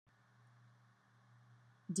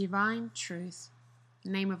Divine Truth. The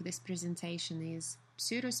name of this presentation is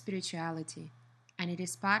Pseudo-Spirituality, and it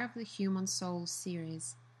is part of the Human Soul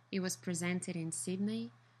series. It was presented in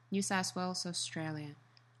Sydney, New South Wales, Australia,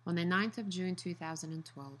 on the 9th of June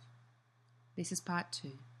 2012. This is part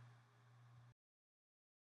 2.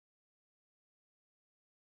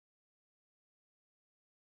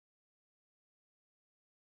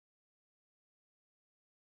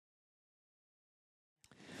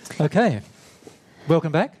 Okay,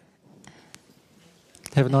 welcome back.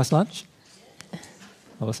 Have a nice lunch.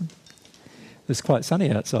 Awesome. It's quite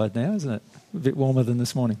sunny outside now, isn't it? A bit warmer than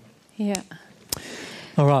this morning. Yeah.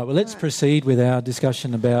 All right, well, let's proceed with our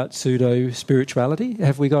discussion about pseudo-spirituality.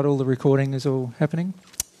 Have we got all the recording is all happening?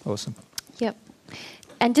 Awesome. Yep.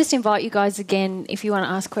 And just invite you guys again, if you want to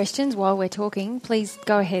ask questions while we're talking, please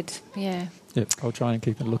go ahead. Yeah. Yep, I'll try and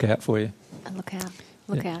keep a lookout for you. And look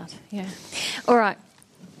out. Yeah. All right.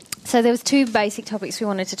 So there was 2 basic topics we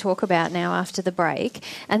wanted to talk about now after the break.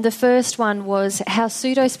 And the first one was how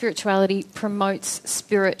pseudo-spirituality promotes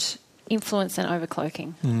spirit influence and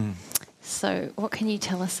overcloaking. So what can you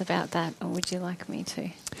tell us about that, or would you like me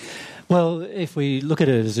to? Well, if we look at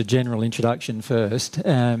it as a general introduction first,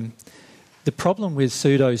 the problem with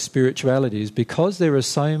pseudo-spirituality is because there are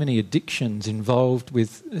so many addictions involved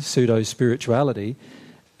with pseudo-spirituality.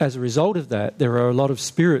 As a result of that, there are a lot of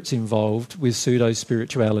spirits involved with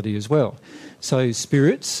pseudo-spirituality as well. So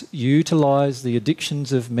spirits utilise the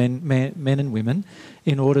addictions of men and women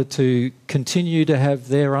in order to continue to have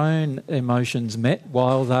their own emotions met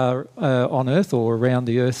while they're on Earth or around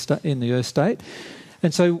the Earth in the Earth state.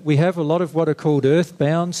 And so we have a lot of what are called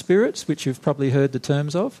earthbound spirits, which you've probably heard the term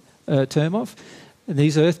of. And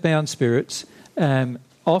these earthbound spirits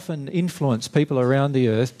often influence people around the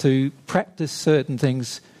Earth to practice certain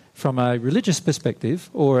things from a religious perspective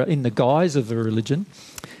or in the guise of a religion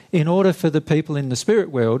in order for the people in the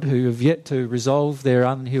spirit world who have yet to resolve their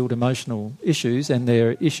unhealed emotional issues and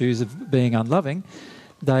their issues of being unloving,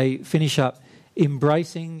 they finish up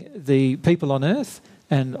embracing the people on Earth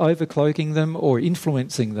and overcloaking them or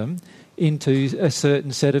influencing them into a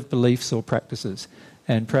certain set of beliefs or practices.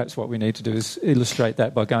 And perhaps what we need to do is illustrate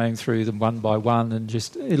that by going through them one by one and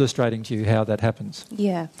just illustrating to you how that happens.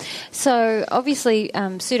 Yeah. So obviously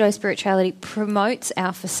pseudo-spirituality promotes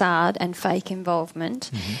our facade and fake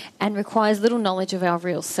involvement and requires little knowledge of our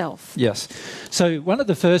real self. Yes. So one of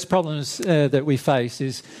the first problems that we face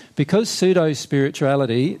is because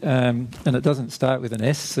pseudo-spirituality, and it doesn't start with an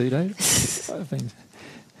S, pseudo,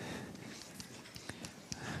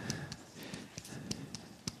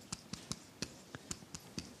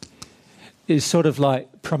 is sort of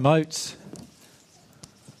like promotes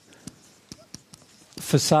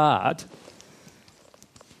facade.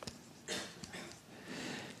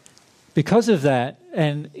 Because of that,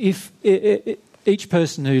 and if each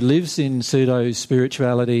person who lives in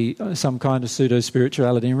pseudo-spirituality, some kind of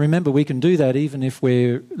pseudo-spirituality, and remember we can do that even if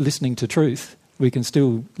we're listening to truth, we can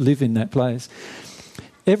still live in that place.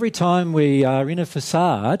 Every time we are in a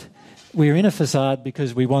facade, we're in a facade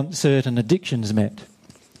because we want certain addictions met.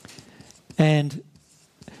 And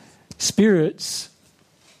spirits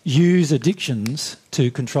use addictions to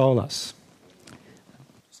control us.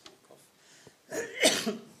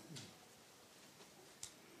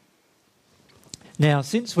 Now,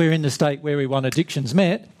 since we're in the state where we want addictions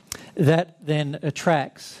met, that then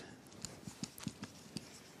attracts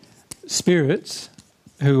spirits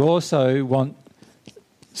who also want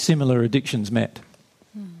similar addictions met.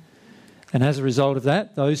 And as a result of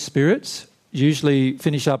that, those spirits usually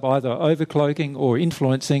finish up either overcloaking or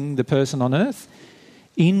influencing the person on Earth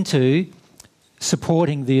into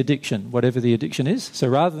supporting the addiction, whatever the addiction is. So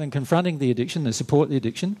rather than confronting the addiction, they support the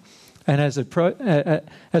addiction. And as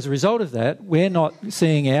a result of that, we're not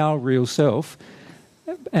seeing our real self.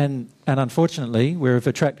 And unfortunately, we've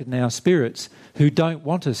attracted now spirits who don't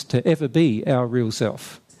want us to ever be our real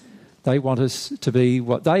self. They want us to be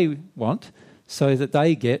what they want so that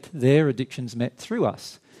they get their addictions met through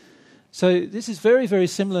us. So this is very, very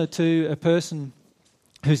similar to a person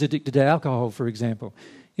who's addicted to alcohol, for example.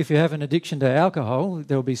 If you have an addiction to alcohol,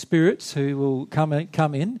 there'll be spirits who will come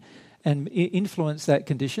in and influence that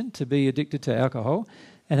condition to be addicted to alcohol.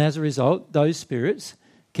 And as a result, those spirits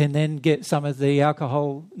can then get some of the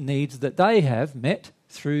alcohol needs that they have met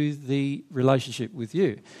through the relationship with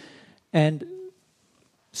you. And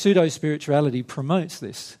pseudo-spirituality promotes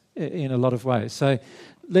this in a lot of ways. So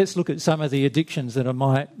let's look at some of the addictions that I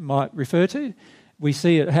might refer to. We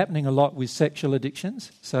see it happening a lot with sexual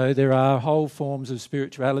addictions. So there are whole forms of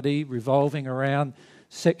spirituality revolving around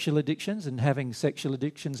sexual addictions and having sexual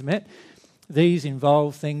addictions met. these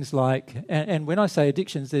involve things like, and when I say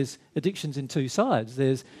addictions, there's addictions in two sides.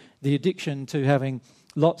 There's the addiction to having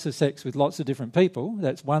lots of sex with lots of different people,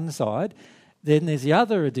 that's one side. Then there's the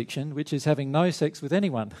other addiction, which is having no sex with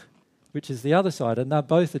anyone, which is the other side, and they're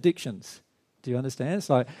both addictions. Do you understand? It's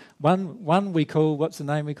like one we call, what's the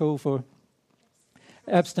name we call for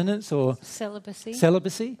abstinence or celibacy?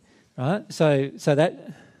 Celibacy, right? So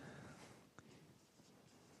that,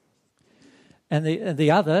 and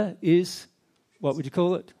the other is, what would you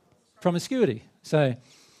call it? Promiscuity. So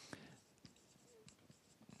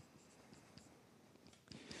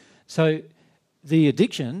the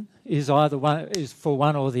addiction is either one, is for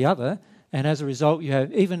one or the other, and as a result, you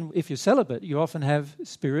have, even if you're celibate, you often have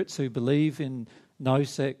spirits who believe in no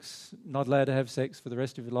sex, not allowed to have sex for the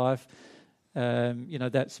rest of your life.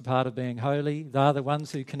 That's a part of being holy. They're the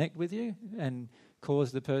ones who connect with you and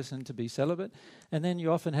cause the person to be celibate. And then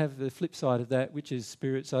you often have the flip side of that, which is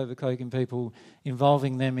spirits overcloaking people,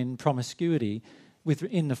 involving them in promiscuity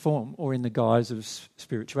in the form or in the guise of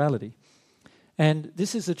spirituality. And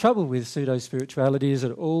this is the trouble with pseudo-spirituality, is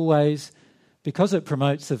it always, because it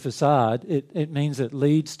promotes the facade, it means it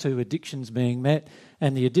leads to addictions being met,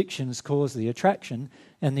 and the addictions cause the attraction,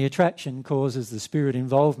 and the attraction causes the spirit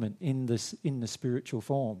involvement in the spiritual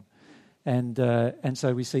form. And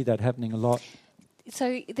so we see that happening a lot.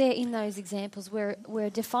 So there, in those examples, we're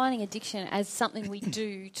defining addiction as something we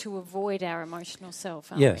do to avoid our emotional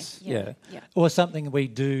self, aren't yes, we? yeah. Or something we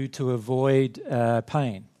do to avoid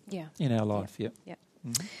pain in our life, yeah.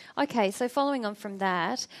 Mm-hmm. Okay, so following on from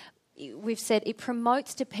that, we've said it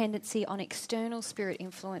promotes dependency on external spirit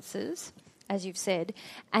influences, as you've said,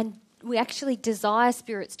 and we actually desire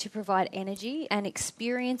spirits to provide energy and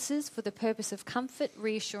experiences for the purpose of comfort,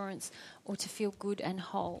 reassurance, or to feel good and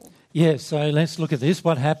whole. Yeah, so let's look at this.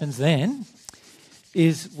 What happens then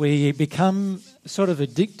is we become sort of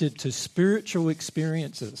addicted to spiritual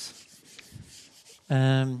experiences.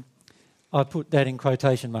 I put that in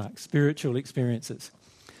quotation marks, spiritual experiences.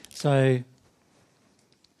 So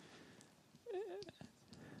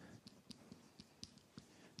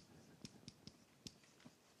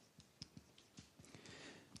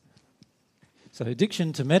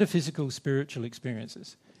addiction to metaphysical spiritual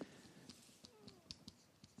experiences.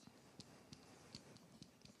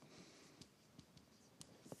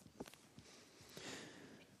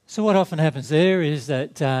 So what often happens there is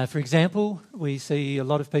that, for example, we see a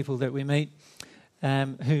lot of people that we meet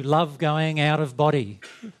who love going out of body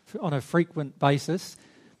on a frequent basis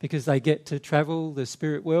because they get to travel the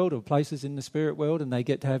spirit world or places in the spirit world, and they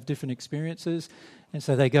get to have different experiences, and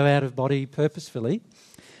so they go out of body purposefully.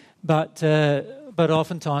 But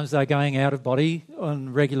oftentimes they're going out of body on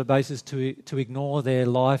a regular basis to ignore their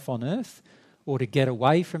life on earth, or to get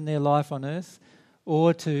away from their life on earth,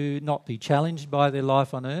 or to not be challenged by their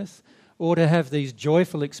life on earth, or to have these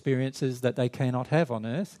joyful experiences that they cannot have on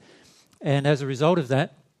earth. And as a result of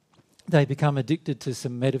that, they become addicted to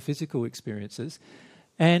some metaphysical experiences.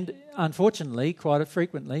 And unfortunately, quite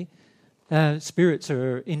frequently, spirits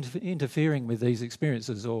are interfering with these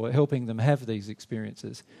experiences or helping them have these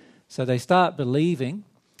experiences. So they start believing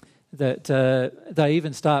that they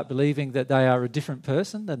even start believing that they are a different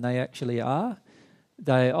person than they actually are.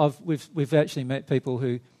 We've actually met people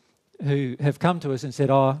who have come to us and said,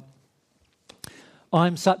 "Oh,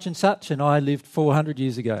 I'm such and such, and I lived 400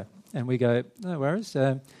 years ago." And we go, "No worries."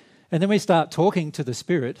 And then we start talking to the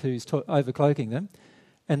spirit who's overcloaking them,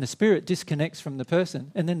 and the spirit disconnects from the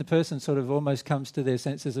person, and then the person sort of almost comes to their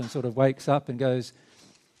senses and sort of wakes up and goes,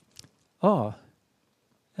 "Oh."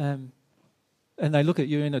 And they look at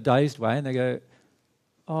you in a dazed way and they go,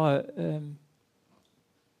 "Oh,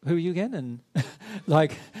 who are you again?" And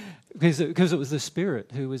because it was the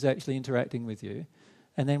spirit who was actually interacting with you.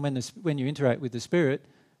 And then when you interact with the spirit,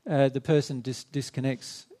 the person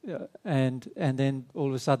disconnects, and then all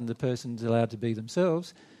of a sudden the person's allowed to be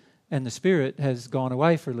themselves, and the spirit has gone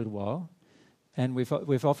away for a little while. And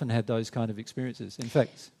we've often had those kind of experiences. In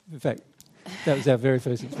fact, that was our very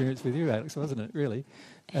first experience with you, Alex, wasn't it? Really,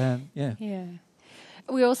 yeah.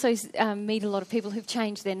 We also meet a lot of people who've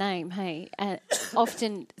changed their name.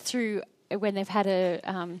 Often through when they've had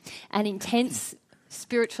an intense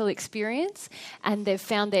spiritual experience, and they've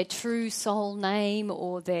found their true soul name,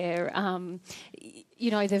 or their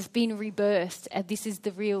they've been rebirthed, and this is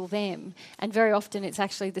the real them. And very often it's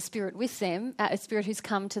actually the spirit with them, a spirit who's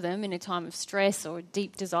come to them in a time of stress or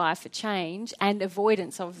deep desire for change and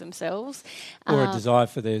avoidance of themselves. Or a desire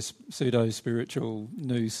for their pseudo-spiritual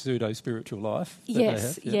life.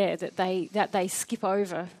 That they skip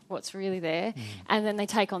over what's really there, and then they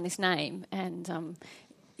take on this name. And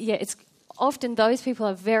it's often those people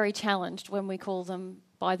are very challenged when we call them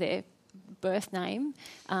by birth name,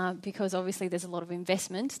 because obviously there's a lot of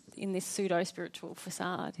investment in this pseudo-spiritual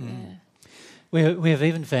facade. Yeah. We have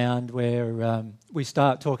even found where we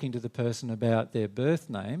start talking to the person about their birth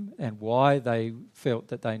name and why they felt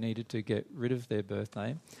that they needed to get rid of their birth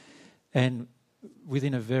name, and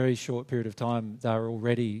within a very short period of time they were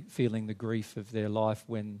already feeling the grief of their life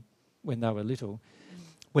when they were little.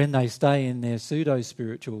 When they stay in their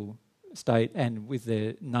pseudo-spiritual state and with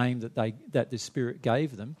their name that the Spirit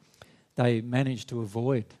gave them, they manage to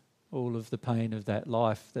avoid all of the pain of that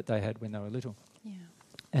life that they had when they were little. Yeah.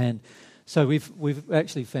 And so we've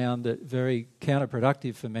actually found it very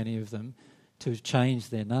counterproductive for many of them to change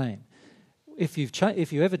their name. If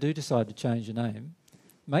you ever do decide to change your name,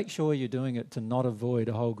 make sure you're doing it to not avoid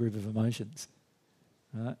a whole group of emotions.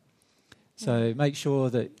 Right? So make sure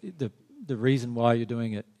that the reason why you're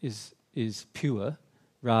doing it is pure,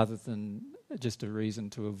 rather than just a reason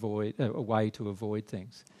to avoid a way to avoid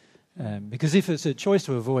things. Because if it's a choice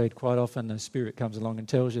to avoid, quite often the Spirit comes along and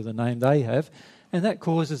tells you the name they have, and that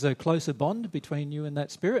causes a closer bond between you and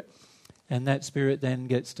that Spirit, and that Spirit then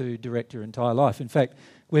gets to direct your entire life. In fact,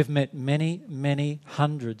 we've met many, many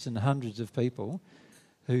hundreds and hundreds of people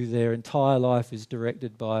who their entire life is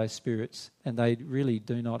directed by spirits, and they really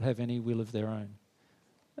do not have any will of their own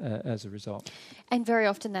as a result. And very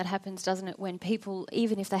often that happens, doesn't it, when people,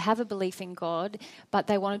 even if they have a belief in God, but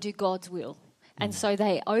they want to do God's will. And so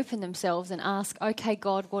they open themselves and ask, okay,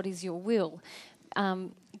 God, what is your will?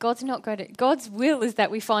 God's will is that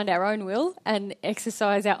we find our own will and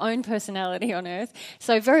exercise our own personality on earth.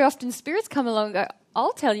 So very often spirits come along and go,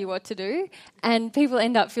 I'll tell you what to do. And people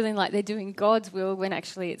end up feeling like they're doing God's will when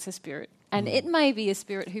actually it's a spirit. And it may be a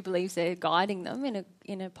spirit who believes they're guiding them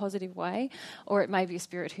in a positive way, or it may be a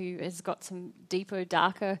spirit who has got some deeper,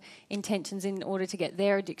 darker intentions in order to get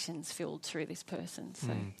their addictions filled through this person.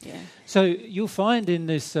 So, yeah. So you'll find in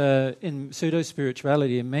this in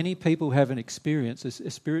pseudo-spirituality, many people have an experience, a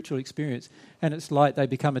spiritual experience, and it's like they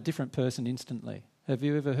become a different person instantly. Have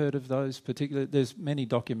you ever heard of those particular? There's many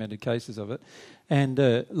documented cases of it,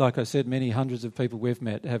 and like I said, many hundreds of people we've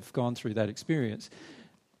met have gone through that experience.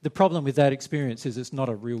 The problem with that experience is it's not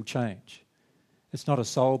a real change. It's not a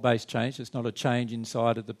soul-based change. It's not a change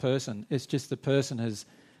inside of the person. It's just the person has...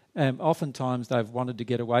 oftentimes they've wanted to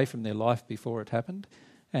get away from their life before it happened,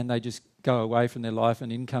 and they just go away from their life,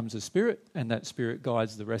 and in comes a spirit, and that spirit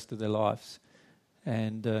guides the rest of their lives.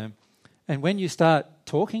 And when you start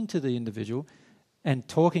talking to the individual and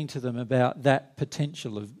talking to them about that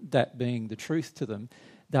potential of that being the truth to them,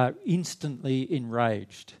 they're instantly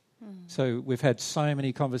enraged. So we've had so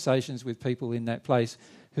many conversations with people in that place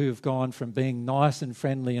who have gone from being nice and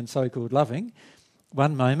friendly and so-called loving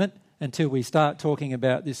one moment until we start talking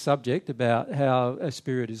about this subject, about how a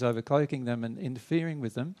spirit is overcloaking them and interfering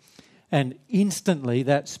with them, and instantly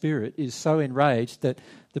that spirit is so enraged that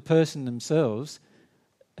the person themselves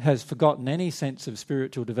has forgotten any sense of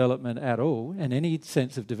spiritual development at all and any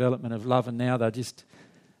sense of development of love, and now they're just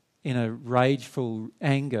in a rageful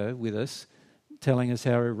anger with us, telling us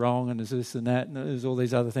how we're wrong and there's this and that and there's all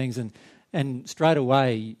these other things. And straight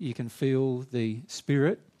away you can feel the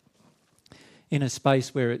spirit in a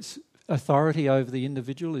space where its authority over the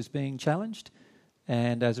individual is being challenged,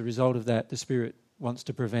 and as a result of that, the spirit wants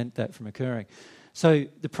to prevent that from occurring. So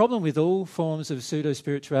the problem with all forms of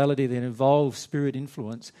pseudo-spirituality that involve spirit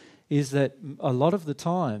influence is that a lot of the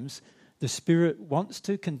times the spirit wants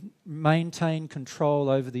to maintain control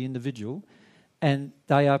over the individual, and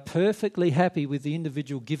they are perfectly happy with the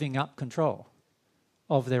individual giving up control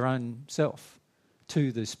of their own self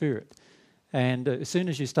to the spirit. And as soon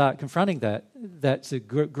as you start confronting that, that's a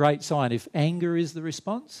great sign. If anger is the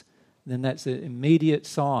response, then that's an immediate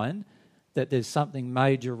sign that there's something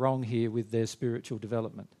major wrong here with their spiritual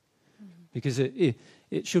development. Because it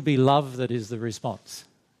should be love that is the response.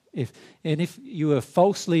 If you were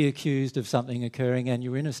falsely accused of something occurring and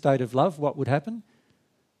you were in a state of love, what would happen?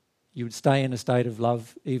 You would stay in a state of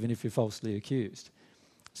love even if you're falsely accused.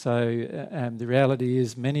 So the reality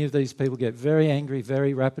is many of these people get very angry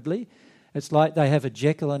very rapidly. It's like they have a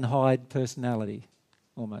Jekyll and Hyde personality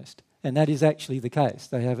almost. And that is actually the case.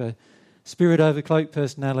 They have a spirit overcloaked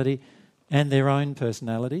personality and their own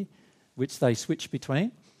personality, which they switch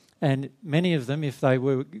between. And many of them, if they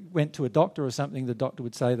went to a doctor or something, the doctor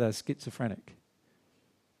would say they're schizophrenic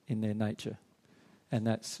in their nature. And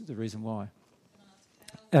that's the reason why.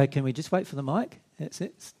 Can we just wait for the mic? That's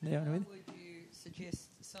it. How would you suggest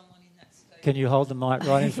someone in that state... Can you hold the mic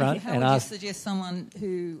right in front and ask... How would you suggest someone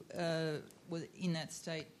who was in that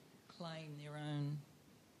state claim their own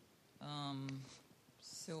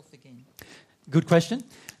self again? Good question.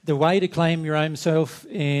 The way to claim your own self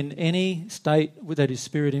in any state that is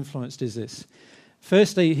spirit influenced is this.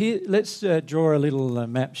 Firstly, here, let's draw a little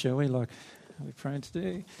map, shall we, like we're prone to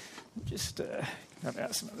do. Just grab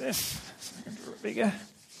out some of this so I can draw it bigger.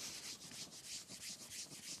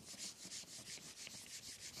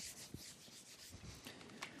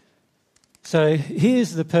 So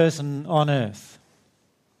here's the person on earth.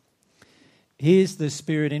 Here's the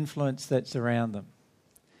spirit influence that's around them.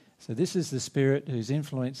 So this is the spirit who's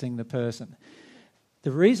influencing the person.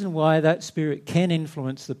 The reason why that spirit can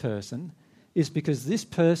influence the person is because this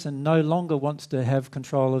person no longer wants to have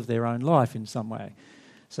control of their own life in some way.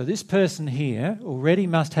 So this person here already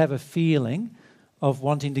must have a feeling of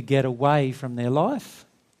wanting to get away from their life.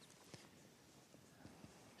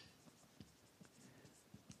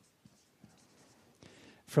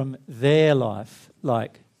 From their life,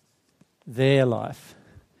 like their life,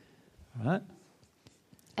 right?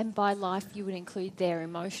 And by life, you would include their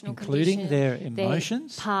emotional including condition, their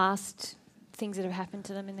emotions, their past, things that have happened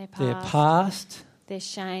to them in their past, their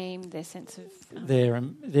shame, their sense of...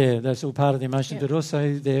 that's all part of the emotions, but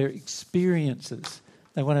also their experiences.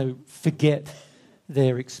 They want to forget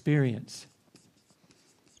their experience.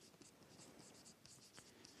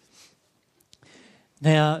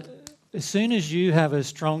 Now, as soon as you have a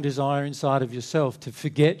strong desire inside of yourself to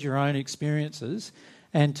forget your own experiences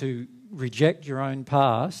and to reject your own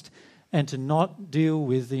past and to not deal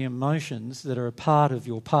with the emotions that are a part of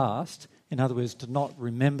your past, in other words, to not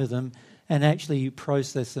remember them and actually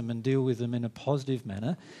process them and deal with them in a positive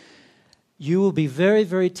manner, you will be very,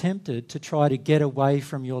 very tempted to try to get away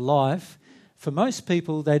from your life. For most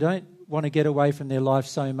people, they don't want to get away from their life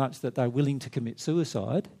so much that they're willing to commit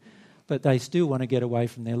suicide, but they still want to get away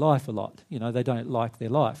from their life a lot. You know, they don't like their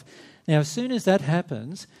life. Now, as soon as that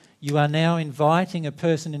happens, you are now inviting a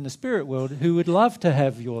person in the spirit world who would love to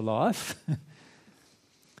have your life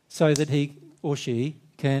so that he or she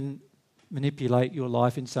can manipulate your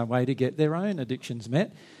life in some way to get their own addictions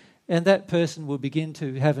met. And that person will begin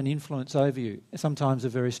to have an influence over you, sometimes a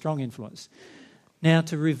very strong influence. Now,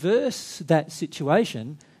 to reverse that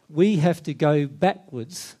situation, we have to go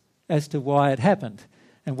backwards as to why it happened.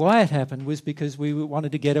 And why it happened was because we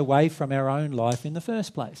wanted to get away from our own life in the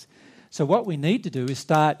first place. So what we need to do is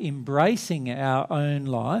start embracing our own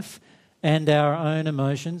life and our own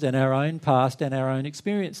emotions and our own past and our own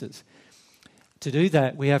experiences. To do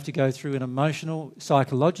that, we have to go through an emotional,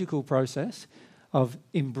 psychological process of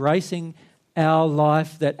embracing our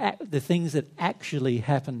life, the things that actually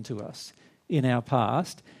happened to us in our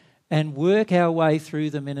past, and work our way through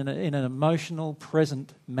them in an emotional,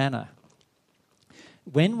 present manner.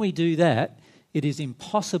 When we do that, it is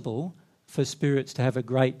impossible for spirits to have a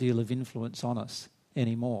great deal of influence on us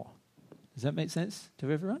anymore. Does that make sense to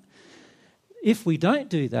everyone? If we don't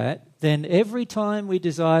do that, then every time we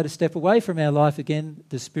desire to step away from our life again,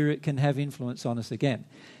 the spirit can have influence on us again.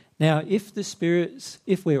 Now, if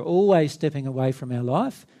we're always stepping away from our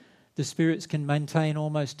life, the spirits can maintain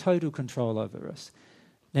almost total control over us.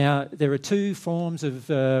 Now, there are two forms of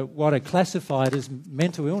what are classified as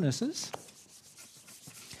mental illnesses.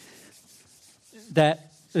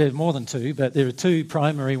 There's more than two, but there are two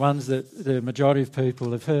primary ones that the majority of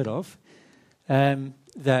people have heard of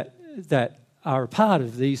that are a part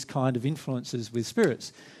of these kind of influences with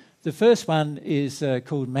spirits. The first one is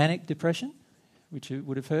called manic depression, which you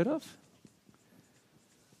would have heard of.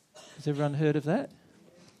 Has everyone heard of that?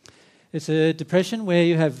 It's a depression where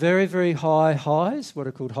you have very, very high highs, what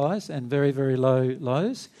are called highs, and very, very low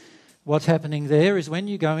lows. What's happening there is when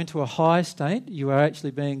you go into a high state, you are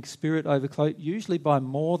actually being spirit overcloaked, usually by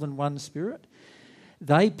more than one spirit.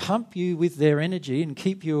 They pump you with their energy and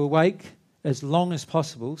keep you awake as long as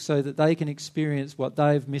possible so that they can experience what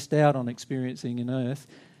they've missed out on experiencing in earth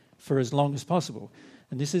for as long as possible.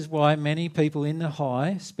 And this is why many people in the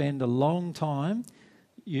high spend a long time,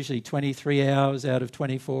 usually 23 hours out of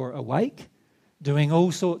 24 awake, doing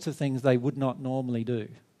all sorts of things they would not normally do.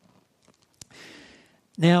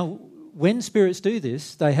 Now, when spirits do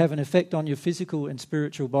this, they have an effect on your physical and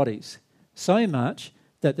spiritual bodies, so much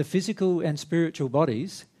that the physical and spiritual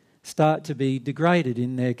bodies start to be degraded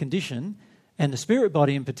in their condition, and the spirit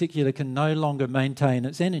body in particular can no longer maintain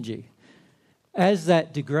its energy. As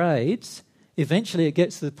that degrades, eventually it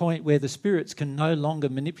gets to the point where the spirits can no longer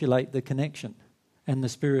manipulate the connection, and the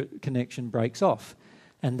spirit connection breaks off.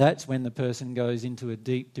 And that's when the person goes into a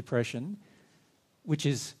deep depression, which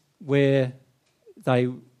is where they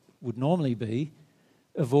would normally be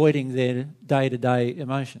avoiding their day-to-day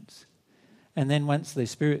emotions. And then once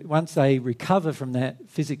they recover from that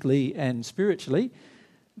physically and spiritually,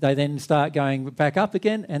 They then start going back up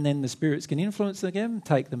again, and then the spirits can influence them again,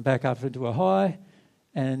 take them back up into a high,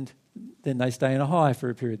 and then they stay in a high for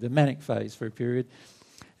a period, the manic phase for a period.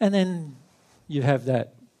 And then you have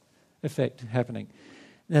that effect happening.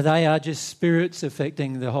 Now, they are just spirits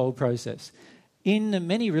affecting the whole process. In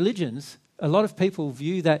many religions, a lot of people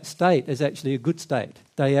view that state as actually a good state.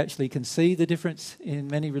 They actually can see the difference in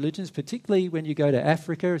many religions, particularly when you go to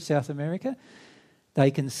Africa or South America. They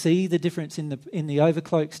can see the difference in the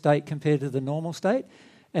overcloaked state compared to the normal state,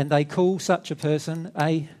 and they call such a person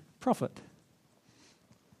a prophet.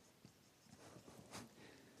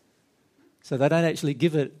 So they don't actually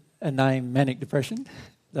give it a name, manic depression.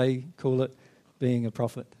 They call it being a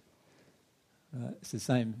prophet. It's the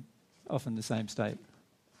same, often the same state.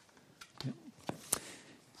 Yep.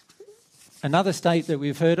 Another state that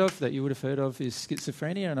we've heard of, that you would have heard of, is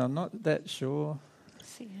schizophrenia, and I'm not that sure.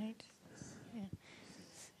 C8. Yeah.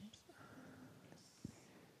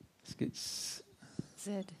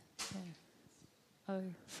 Z. Yeah. O.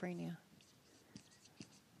 Phrenia.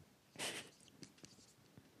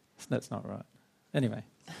 That's not right. Anyway,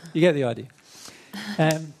 you get the idea.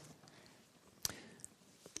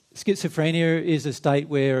 Schizophrenia is a state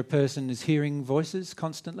where a person is hearing voices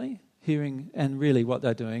constantly, and really what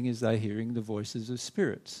they're doing is they're hearing the voices of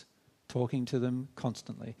spirits, talking to them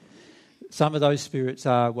constantly. Some of those spirits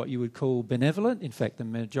are what you would call benevolent. In fact, the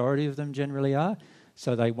majority of them generally are.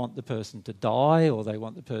 So they want the person to die, or they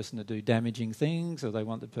want the person to do damaging things, or they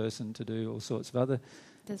want the person to do all sorts of other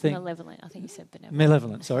There's malevolent. I think you said benevolent.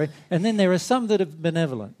 Malevolent, sorry. And then there are some that are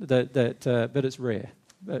benevolent, but it's rare.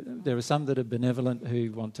 But there are some that are benevolent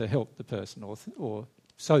who want to help the person, or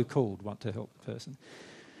so-called want to help the person.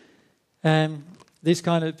 This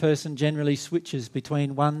kind of person generally switches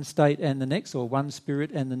between one state and the next, or one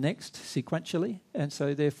spirit and the next sequentially, and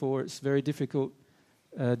so therefore it's very difficult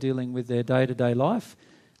dealing with their day-to-day life.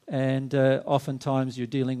 And oftentimes you're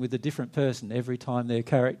dealing with a different person. Every time their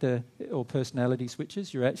character or personality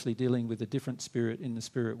switches, you're actually dealing with a different spirit in the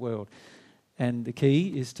spirit world. And the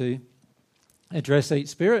key is to address each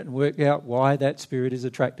spirit and work out why that spirit is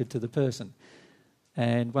attracted to the person.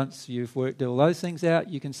 And once you've worked all those things out,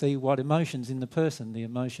 you can see what emotions in the person, the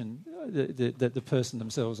emotion that the person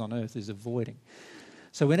themselves on earth is avoiding.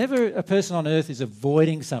 So whenever a person on earth is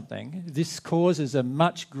avoiding something, this causes a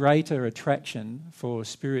much greater attraction for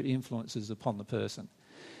spirit influences upon the person.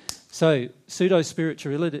 So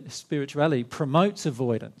pseudo-spirituality promotes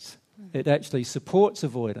avoidance. It actually supports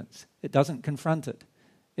avoidance. It doesn't confront it.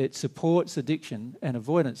 It supports addiction and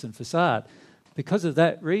avoidance and facade. Because of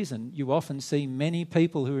that reason, you often see many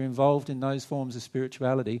people who are involved in those forms of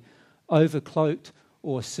spirituality overcloaked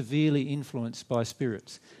or severely influenced by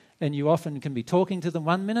spirits. And you often can be talking to them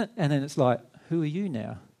 1 minute, and then it's like, who are you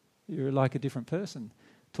now? You're like a different person,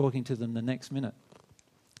 talking to them the next minute.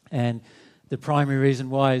 And the primary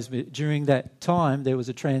reason why is during that time there was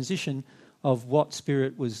a transition of what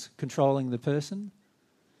spirit was controlling the person,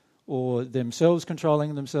 or themselves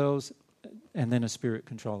controlling themselves, and then a spirit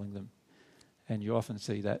controlling them. And you often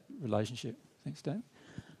see that relationship. Thanks, Dave.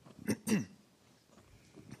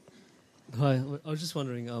 Hi, I was just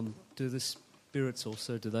wondering, do the spirits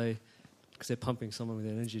also, because they're pumping someone with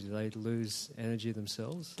energy, do they lose energy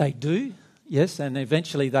themselves? They do, yes, and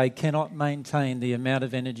eventually they cannot maintain the amount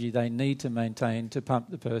of energy they need to maintain to pump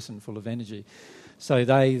the person full of energy. So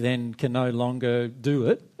they then can no longer do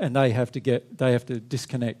it, and they have to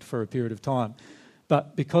disconnect for a period of time.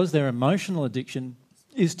 But because their emotional addiction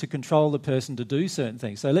is to control the person to do certain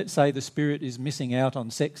things. So let's say the spirit is missing out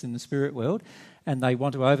on sex in the spirit world, and they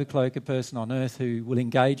want to overcloak a person on earth who will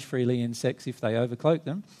engage freely in sex if they overcloak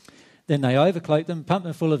them. Then they overcloak them, pump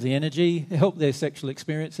them full of the energy, help their sexual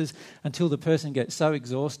experiences until the person gets so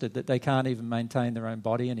exhausted that they can't even maintain their own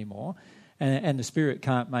body anymore, and the spirit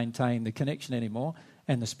can't maintain the connection anymore,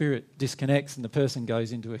 and the spirit disconnects and the person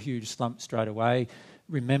goes into a huge slump straight away,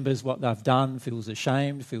 remembers what they've done, feels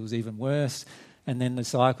ashamed, feels even worse, and then the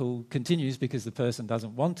cycle continues because the person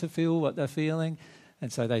doesn't want to feel what they're feeling,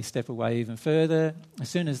 and so they step away even further. As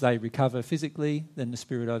soon as they recover physically, then the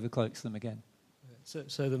spirit overcloaks them again.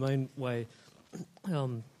 So the main way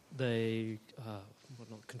they,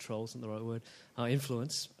 not control isn't the right word,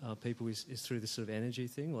 influence people is through this sort of energy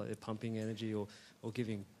thing, like they're pumping energy or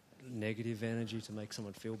giving negative energy to make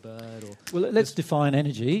someone feel bad? Or well, let's define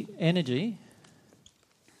energy. Energy.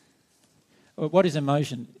 What is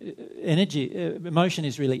emotion? Emotion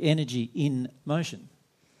is really energy in motion,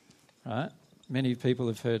 right? Many people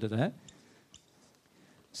have heard of that.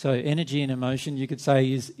 So energy and emotion, you could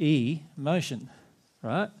say, is emotion,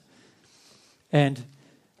 right? And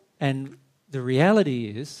the reality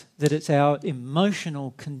is that it's our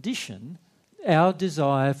emotional condition our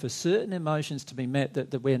desire for certain emotions to be met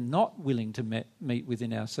that we're not willing to meet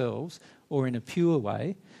within ourselves or in a pure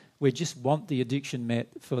way. We just want the addiction met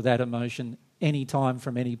for that emotion any time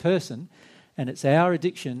from any person. And it's our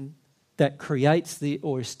addiction that creates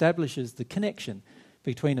or establishes the connection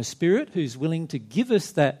between a spirit who's willing to give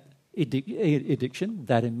us that addiction,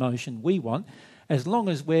 that emotion we want, as long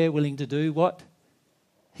as we're willing to do what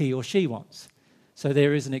he or she wants. So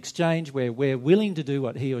there is an exchange where we're willing to do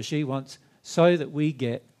what he or she wants so that we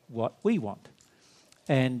get what we want.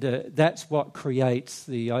 And that's what creates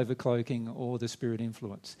the overcloaking or the spirit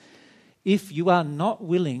influence. If you are not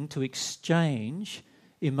willing to exchange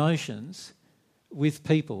emotions with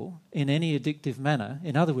people in any addictive manner,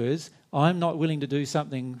 in other words, I'm not willing to do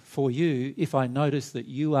something for you if I notice that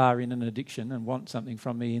you are in an addiction and want something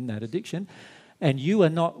from me in that addiction, and you are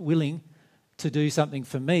not willing to do something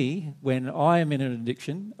for me when I am in an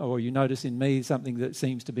addiction, or you notice in me something that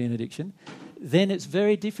seems to be an addiction, then it's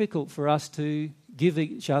very difficult for us to give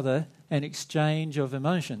each other an exchange of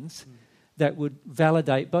emotions that would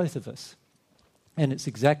validate both of us. And it's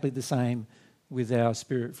exactly the same with our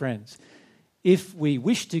spirit friends. If we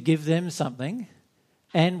wish to give them something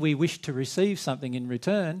and we wish to receive something in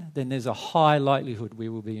return, then there's a high likelihood we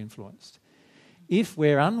will be influenced. If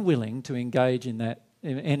we're unwilling to engage in that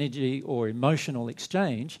energy or emotional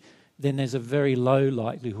exchange, then there's a very low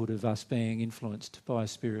likelihood of us being influenced by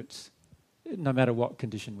spirits, no matter what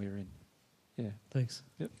condition we're in. Yeah. Thanks.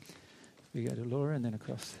 Yep. We go to Laura and then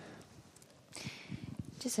across.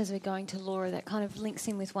 Just as we're going to Laura, that kind of links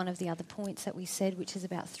in with one of the other points that we said, which is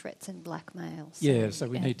about threats and blackmail. So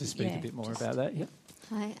we need to speak a bit more about that. Yep.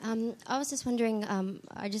 Hi. I was just wondering,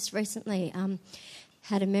 I just recently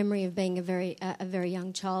had a memory of being a very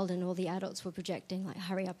young child, and all the adults were projecting, like,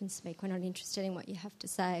 hurry up and speak, we're not interested in what you have to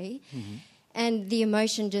say. Mm-hmm. And the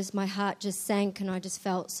emotion my heart just sank, and I just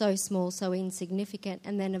felt so small, so insignificant.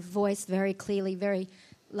 And then a voice, very clearly, very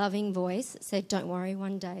loving voice, said, don't worry,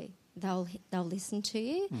 one day they'll listen to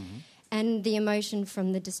you. Mm-hmm. And the emotion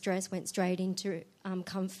from the distress went straight into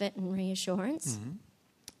comfort and reassurance. Mm-hmm.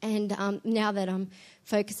 And now that I'm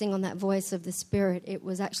focusing on that voice of the Spirit, it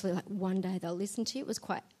was actually like, one day they'll listen to you. It was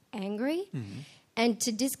quite angry. Mm-hmm. And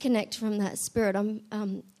to disconnect from that Spirit,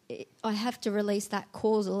 I have to release that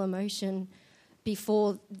causal emotion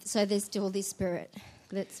before, so there's still this Spirit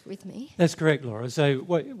that's with me. That's correct, Laura. So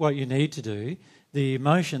what you need to do, the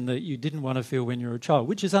emotion that you didn't want to feel when you were a child,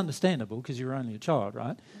 which is understandable because you're only a child,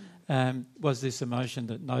 right? Was this emotion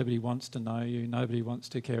that nobody wants to know you, nobody wants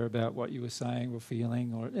to care about what you were saying or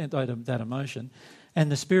feeling, or that emotion.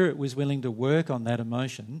 And the Spirit was willing to work on that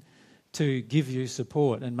emotion to give you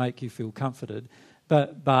support and make you feel comforted.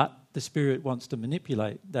 But the Spirit wants to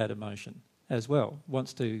manipulate that emotion as well,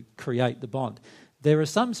 wants to create the bond. There are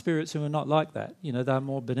some spirits who are not like that. You know, they're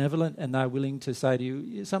more benevolent and they're willing to say to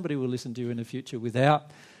you, somebody will listen to you in the future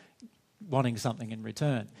without wanting something in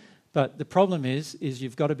return. But the problem is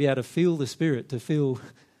you've got to be able to feel the Spirit to feel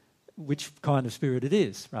which kind of spirit it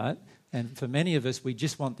is, right? And for many of us, we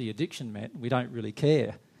just want the addiction met. We don't really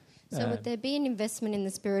care. So would there be an investment in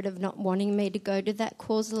the Spirit of not wanting me to go to that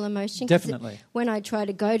causal emotion? Definitely. When I try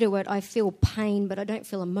to go to it, I feel pain, but I don't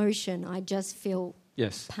feel emotion. I just feel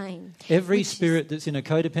pain. Every spirit that's in a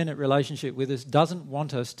codependent relationship with us doesn't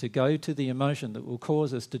want us to go to the emotion that will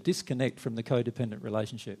cause us to disconnect from the codependent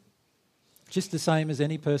relationship. Just the same as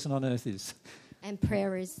any person on earth is. And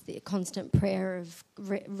prayer is the constant prayer of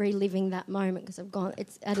reliving that moment because I've gone.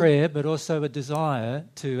 It's prayer, but also a desire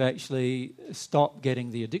to actually stop getting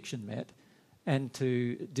the addiction met, and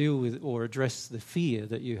to deal with or address the fear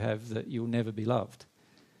that you have that you'll never be loved.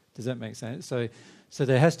 Does that make sense? So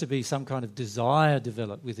there has to be some kind of desire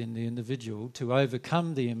developed within the individual to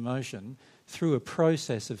overcome the emotion through a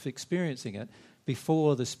process of experiencing it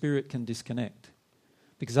before the Spirit can disconnect.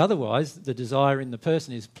 Because otherwise, the desire in the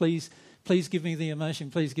person is, please give me the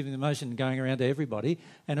emotion, please give me the emotion, going around to everybody.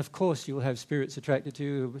 And of course, you'll have spirits attracted to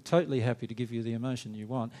you who are totally happy to give you the emotion you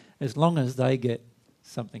want, as long as they get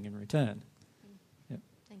something in return. Yep.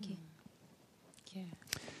 Thank you. Yeah.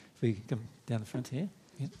 If we come down the front here.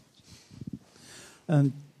 Yep.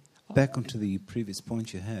 Back onto the previous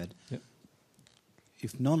point you had. Yep.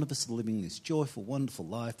 If none of us are living this joyful, wonderful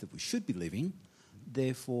life that we should be living,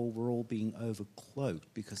 therefore we're all being overcloaked,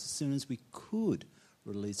 because as soon as we could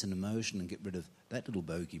release an emotion and get rid of that little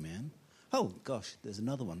bogeyman, oh gosh, there's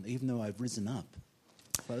another one. Even though I've risen up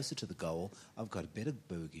closer to the goal, I've got a better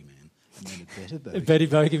bogeyman, and then a better bogeyman. A better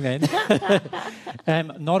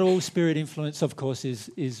bogeyman. Not all spirit influence, of course,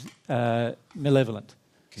 is malevolent.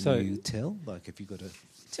 Can you tell? Like, if you've got a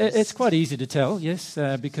test? It's quite easy to tell, yes,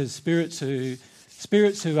 because spirits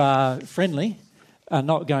who are friendly are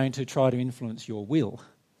not going to try to influence your will.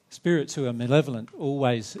 Spirits who are malevolent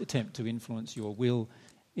always attempt to influence your will.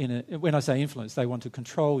 When I say influence, they want to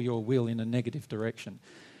control your will in a negative direction.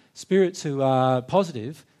 Spirits who are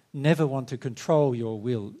positive never want to control your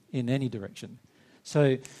will in any direction.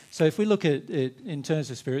 So if we look at it in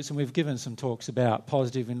terms of spirits, and we've given some talks about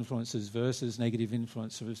positive influences versus negative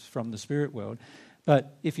influences from the spirit world,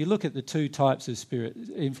 but if you look at the two types of spirit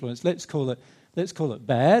influence, let's call it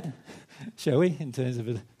bad, shall we, in terms of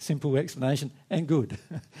a simple explanation, and good.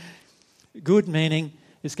 Good meaning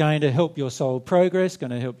it's going to help your soul progress,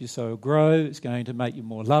 going to help your soul grow, it's going to make you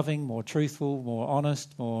more loving, more truthful, more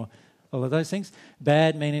honest, more all of those things.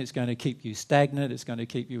 Bad meaning it's going to keep you stagnant, it's going to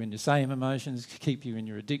keep you in the same emotions, keep you in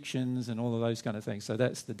your addictions and all of those kind of things. So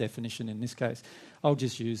that's the definition in this case. I'll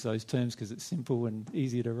just use those terms because it's simple and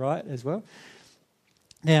easier to write as well.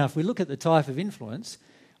 Now, if we look at the type of influence,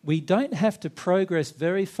 we don't have to progress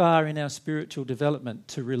very far in our spiritual development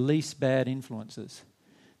to release bad influences.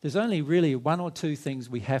 There's only really one or two things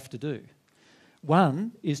we have to do.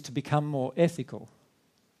 One is to become more ethical.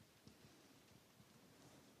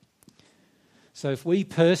 So if we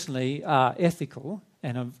personally are ethical,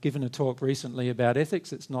 and I've given a talk recently about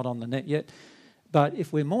ethics, it's not on the net yet, but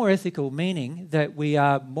if we're more ethical, meaning that we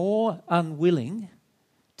are more unwilling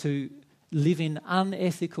to live in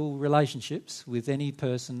unethical relationships with any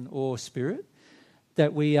person or spirit,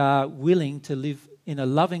 that we are willing to live in a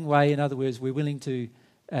loving way, in other words, we're willing to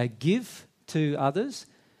give to others,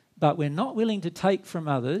 but we're not willing to take from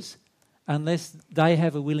others unless they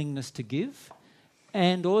have a willingness to give,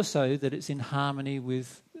 and also that it's in harmony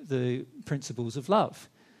with the principles of love.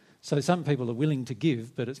 So some people are willing to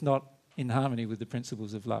give, but it's not in harmony with the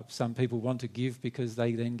principles of love. Some people want to give because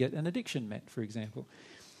they then get an addiction met, for example.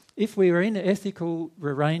 If we are in ethical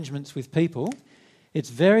arrangements with people, it's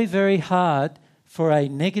very, very hard for a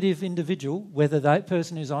negative individual, whether that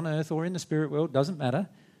person is on earth or in the spirit world, doesn't matter,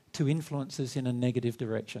 to influence us in a negative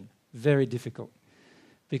direction. Very difficult.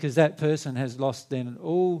 Because that person has lost then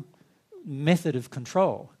all method of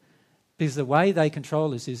control. Because the way they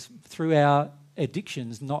control us is through our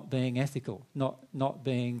addictions not being ethical, not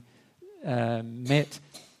being met,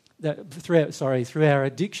 through our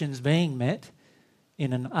addictions being met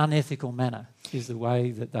in an unethical manner is the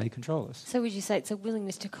way that they control us. So would you say it's a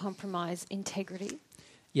willingness to compromise integrity?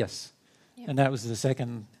 Yes. Yep. And that was the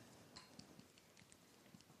second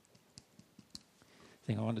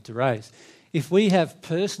thing I wanted to raise. If we have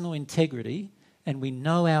personal integrity and we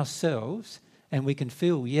know ourselves and we can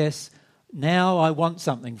feel, yes, now I want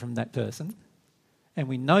something from that person, and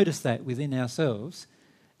we notice that within ourselves,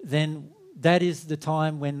 then that is the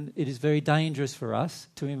time when it is very dangerous for us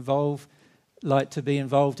to be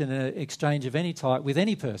involved in an exchange of any type with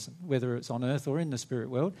any person, whether it's on earth or in the spirit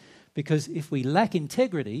world, because if we lack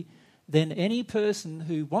integrity, then any person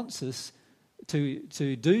who wants us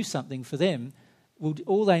to do something for them,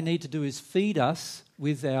 all they need to do is feed us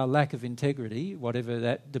with our lack of integrity, whatever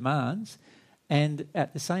that demands, and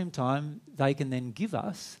at the same time they can then give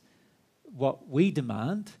us what we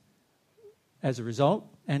demand as a result,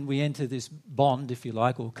 and we enter this bond, if you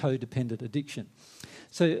like, or codependent addiction.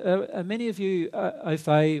 So many of you au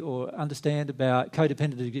fait or understand about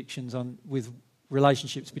codependent addictions with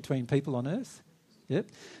relationships between people on earth? Yep.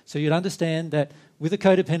 So you'd understand that with a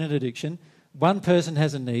codependent addiction, one person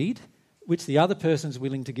has a need which the other person's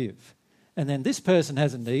willing to give. And then this person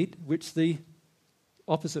has a need which the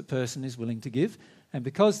opposite person is willing to give. And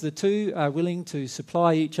because the two are willing to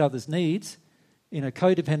supply each other's needs in a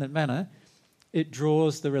codependent manner, it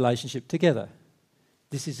draws the relationship together.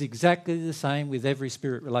 This is exactly the same with every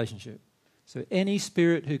spirit relationship. So any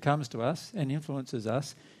spirit who comes to us and influences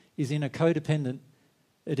us is in a codependent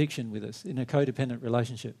addiction with us, in a codependent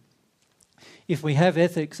relationship. If we have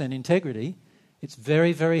ethics and integrity, it's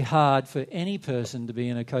very, very hard for any person to be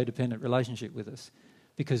in a codependent relationship with us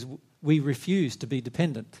because we refuse to be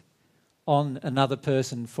dependent on another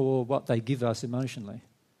person for what they give us emotionally.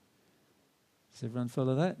 Does everyone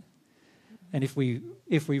follow that? And if we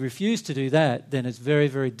refuse to do that, then it's very,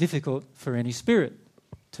 very difficult for any spirit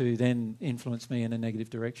to then influence me in a negative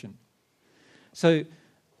direction. So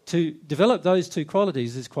to develop those two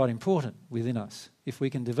qualities is quite important within us. If we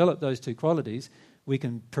can develop those two qualities, we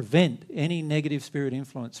can prevent any negative spirit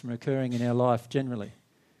influence from occurring in our life generally.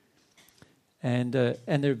 And there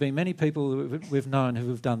have been many people that we've known who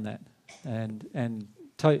have done that and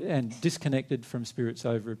disconnected from spirits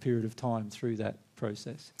over a period of time through that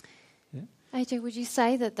process. Yeah. AJ, would you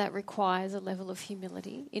say that requires a level of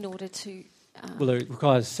humility in order to... Well, it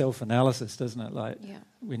requires self-analysis, doesn't it? Yeah.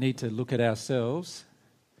 We need to look at ourselves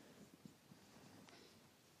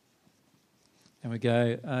And we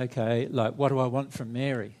go, okay, like, what do I want from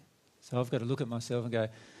Mary? So I've got to look at myself and go,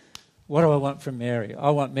 what do I want from Mary? I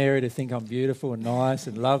want Mary to think I'm beautiful and nice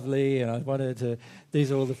and lovely, and I want her to,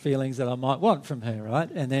 these are all the feelings that I might want from her, right?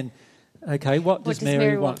 And then, okay, what does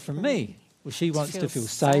Mary want from me? Well, she wants to feel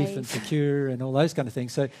safe and secure and all those kind of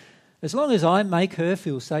things. So as long as I make her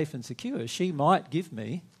feel safe and secure, she might give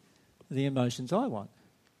me the emotions I want.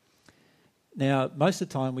 Now, most of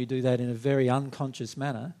the time we do that in a very unconscious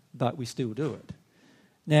manner, but we still do it.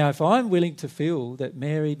 Now, if I'm willing to feel that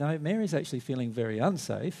Mary's actually feeling very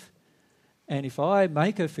unsafe, and if I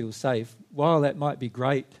make her feel safe, while that might be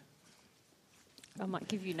great, I might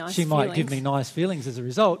give you nice she feelings. might give me nice feelings as a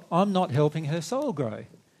result, I'm not helping her soul grow.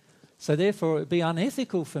 So therefore, it would be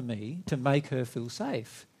unethical for me to make her feel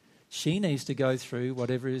safe. She needs to go through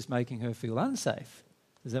whatever is making her feel unsafe.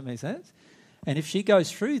 Does that make sense? And if she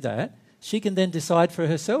goes through that, she can then decide for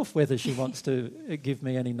herself whether she wants to give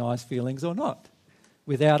me any nice feelings or not,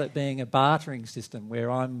 without it being a bartering system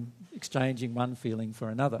where I'm exchanging one feeling for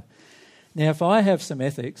another. Now, if I have some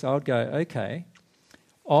ethics, I would go, okay,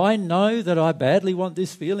 I know that I badly want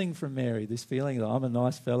this feeling from Mary, this feeling that I'm a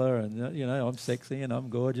nice fella and, you know, I'm sexy and I'm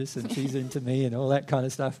gorgeous and she's into me and all that kind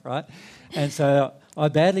of stuff, right? And so I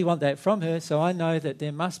badly want that from her, so I know that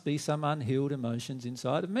there must be some unhealed emotions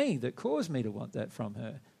inside of me that cause me to want that from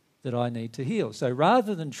her, that I need to heal. So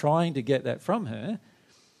rather than trying to get that from her,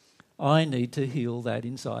 I need to heal that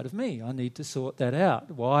inside of me. I need to sort that out,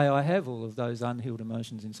 why I have all of those unhealed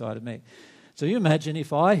emotions inside of me. So you imagine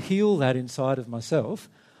if I heal that inside of myself,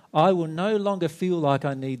 I will no longer feel like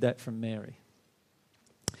I need that from Mary.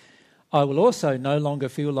 I will also no longer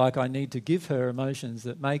feel like I need to give her emotions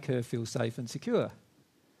that make her feel safe and secure.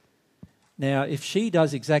 Now, if she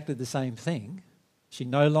does exactly the same thing, she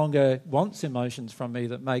no longer wants emotions from me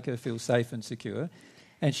that make her feel safe and secure,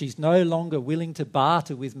 and she's no longer willing to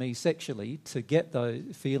barter with me sexually to get the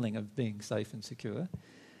feeling of being safe and secure,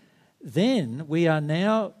 then we are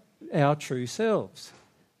now our true selves.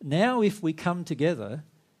 Now, if we come together,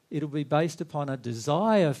 it'll be based upon a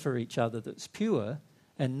desire for each other that's pure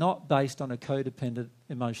and not based on a codependent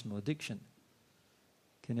emotional addiction.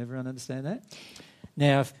 Can everyone understand that?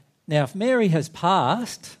 Now, if Mary has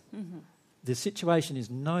passed, the situation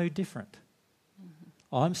is no different.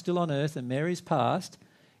 I'm still on earth and Mary's passed.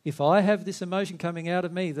 If I have this emotion coming out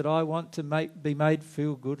of me that I want to be made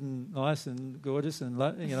feel good and nice and gorgeous and,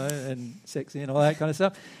 you know, and sexy and all that kind of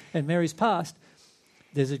stuff, and Mary's passed,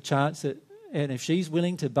 there's a chance that, and if she's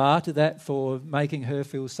willing to barter that for making her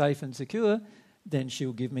feel safe and secure, then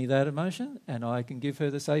she'll give me that emotion and I can give her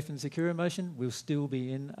the safe and secure emotion. We'll still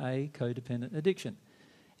be in a codependent addiction.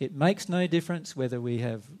 It makes no difference whether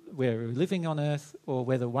we're living on earth or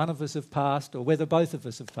whether one of us have passed or whether both of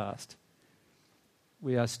us have passed.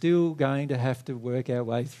 We are still going to have to work our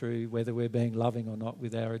way through whether we're being loving or not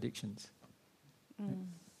with our addictions.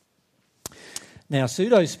 Now,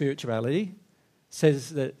 pseudo-spirituality says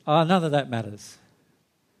that, none of that matters.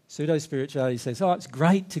 Pseudo-spirituality says, it's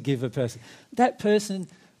great to give a person. That person,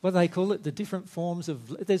 what do they call it? The different forms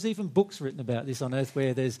of... There's even books written about this on earth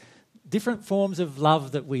where there's different forms of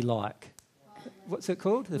love that we like. What's it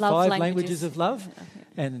called? The Love 5 languages of love.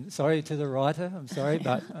 And sorry to the writer, I'm sorry,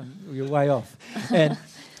 but you're way off.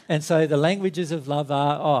 And so the languages of love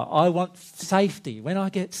are, I want safety. When I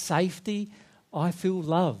get safety, I feel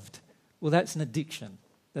loved. Well, that's an addiction.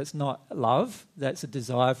 That's not love. That's a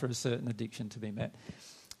desire for a certain addiction to be met.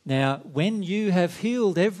 Now, when you have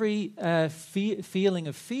healed every feeling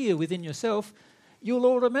of fear within yourself, you'll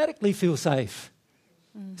automatically feel safe.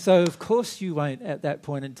 So, of course, you won't, at that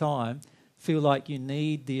point in time, feel like you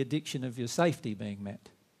need the addiction of your safety being met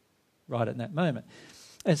right at that moment.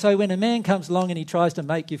 And so when a man comes along and he tries to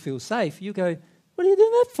make you feel safe, you go, what are you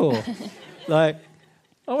doing that for? Like,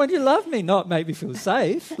 I want you to love me, not make me feel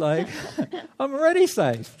safe. Like, I'm already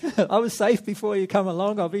safe. I was safe before you come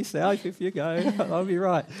along. I'll be safe if you go. I'll be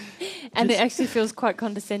right. And it actually feels quite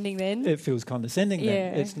condescending then. It feels condescending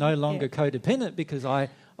then. It's no longer codependent because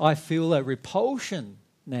I feel a repulsion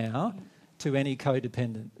now to any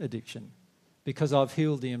codependent addiction because I've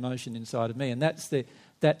healed the emotion inside of me. And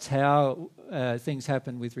that's how things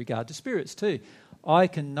happen with regard to spirits too. I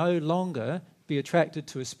can no longer be attracted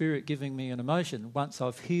to a spirit giving me an emotion once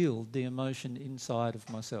I've healed the emotion inside of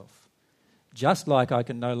myself. Just like I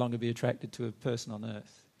can no longer be attracted to a person on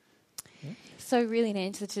earth. Yeah? So really in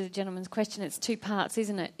answer to the gentleman's question, it's 2 parts,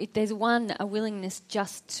 isn't it? There's one, a willingness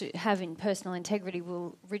just to have in personal integrity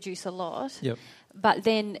will reduce a lot. Yep. But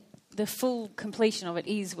then the full completion of it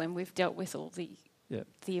is when we've dealt with all the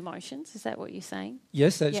the emotions. Is that what you're saying?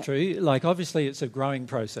 Yes, that's Yep. true. Like, obviously, it's a growing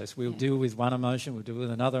process. We'll Yeah. deal with one emotion, we'll deal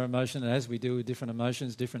with another emotion, and as we deal with different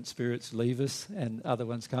emotions, different spirits leave us and other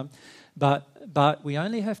ones come. But we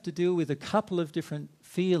only have to deal with a couple of different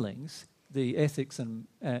feelings, the ethics and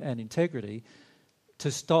integrity,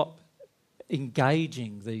 to stop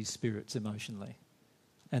engaging these spirits emotionally.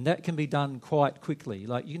 And that can be done quite quickly.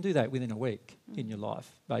 Like, you can do that within a week in your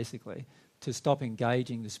life, basically, to stop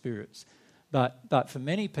engaging the spirits. But for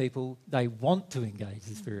many people, they want to engage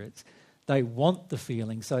the spirits. They want the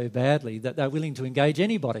feeling so badly that they're willing to engage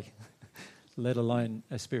anybody, let alone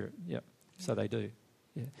a spirit. Yep. So they do.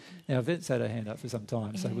 Yeah. Now, Yvette's had her hand up for some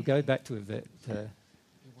time, so we'll go back to Yvette. No,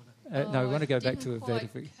 we want to go back to Yvette.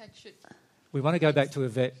 We want to go back to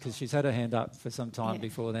Yvette because she's had her hand up for some time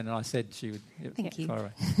before then, and I said she would. Thank you.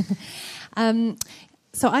 Fire away.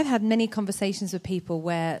 So I've had many conversations with people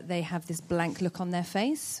where they have this blank look on their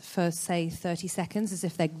face for, say, 30 seconds, as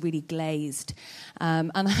if they're really glazed.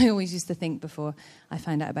 And I always used to think before I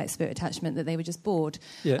found out about spirit attachment that they were just bored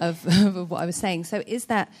of what I was saying. So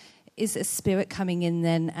is a spirit coming in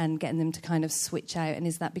then and getting them to kind of switch out, and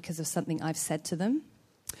is that because of something I've said to them?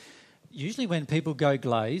 Usually when people go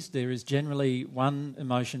glazed, there is generally one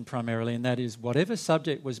emotion primarily, and that is whatever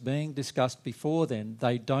subject was being discussed before then,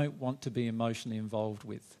 they don't want to be emotionally involved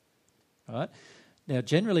with. Right? Now,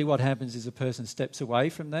 generally what happens is a person steps away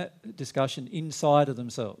from that discussion inside of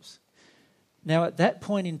themselves. Now, at that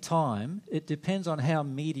point in time, it depends on how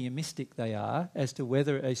mediumistic they are as to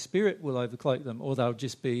whether a spirit will overcloak them or they'll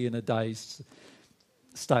just be in a dazed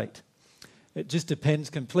state. It just depends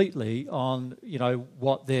completely on,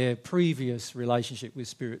 what their previous relationship with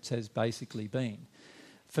spirits has basically been.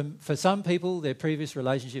 For some people, their previous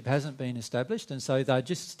relationship hasn't been established, and so they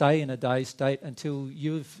just stay in a dazed state until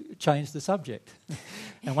you've changed the subject.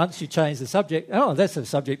 And once you change the subject, that's a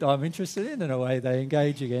subject I'm interested in a way they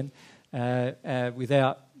engage again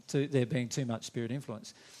without there being too much spirit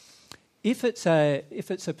influence. If it's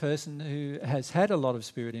a person who has had a lot of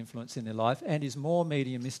spirit influence in their life and is more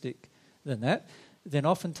mediumistic than that, then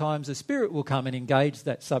oftentimes a spirit will come and engage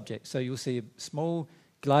that subject. So you'll see a small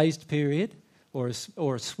glazed period or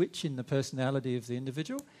a switch in the personality of the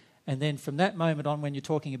individual, and then from that moment on, when you're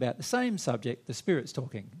talking about the same subject, the spirit's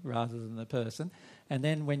talking rather than the person. And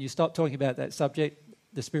then when you stop talking about that subject,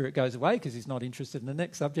 the spirit goes away because he's not interested in the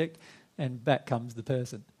next subject, and back comes the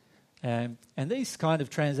person. And these kind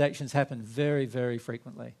of transactions happen very, very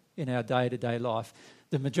frequently in our day-to-day life.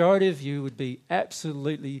 The majority of you would be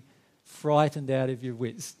absolutely frightened out of your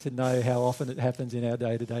wits to know how often it happens in our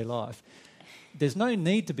day-to-day life. There's no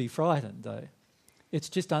need to be frightened, though. It's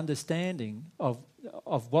just understanding of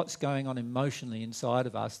what's going on emotionally inside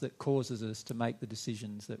of us that causes us to make the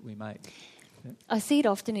decisions that we make. Yeah. I see it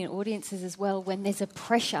often in audiences as well when there's a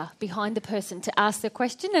pressure behind the person to ask the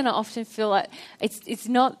question, and I often feel like it's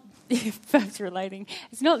not perhaps relating.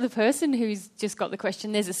 It's not the person who's just got the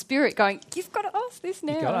question. There's a spirit going, you've got to ask this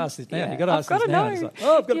now. You've got to ask this now. Yeah. You've got to ask I've this got now. to It's know. like,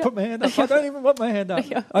 I've got to put my hand up. I don't even want my hand up.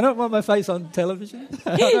 I don't want my face on television.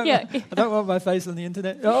 I don't want my face on the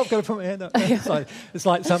internet. I've got to put my hand up. It's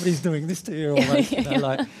like somebody's doing this to you almost.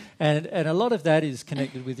 And a lot of that is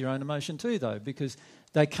connected with your own emotion too, though, because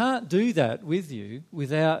they can't do that with you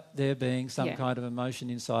without there being some kind of emotion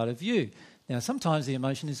inside of you. Now, sometimes the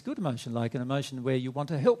emotion is good emotion, like an emotion where you want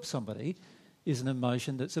to help somebody is an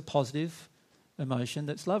emotion that's a positive emotion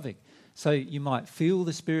that's loving. So you might feel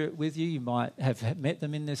the spirit with you, you might have met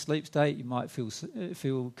them in their sleep state, you might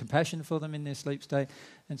feel compassion for them in their sleep state,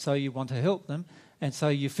 and so you want to help them, and so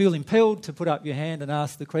you feel impelled to put up your hand and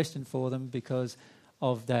ask the question for them because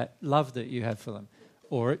of that love that you have for them.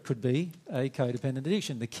 Or it could be a codependent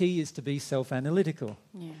addiction. The key is to be self-analytical.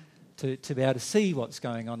 Yeah. To be able to see what's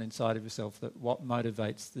going on inside of yourself, that what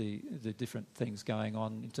motivates the different things going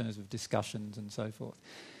on in terms of discussions and so forth.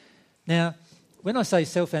 Now, when I say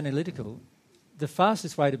self-analytical, the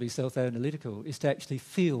fastest way to be self-analytical is to actually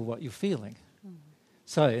feel what you're feeling. Mm.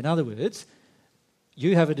 So, in other words,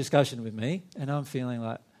 you have a discussion with me and I'm feeling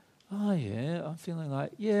like, I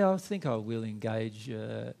think I will engage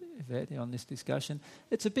Yvette on this discussion.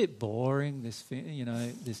 It's a bit boring, this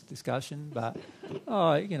discussion, but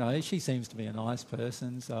she seems to be a nice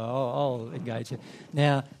person, so I'll engage her.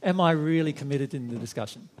 Now, am I really committed in the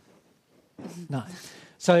discussion? No.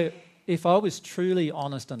 So, if I was truly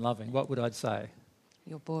honest and loving, what would I say?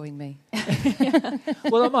 You're boring me.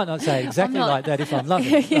 Well, I might not say exactly like that if I'm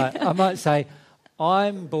loving. I might say,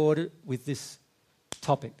 I'm bored with this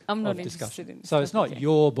topic I'm not of interested discussion. in this So it's not topic.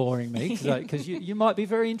 you're boring me, because you might be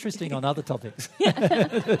very interesting on other topics. Does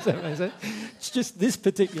that make sense? It's just this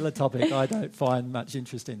particular topic I don't find much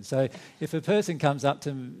interest in. So if a person comes up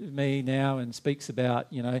to me now and speaks about,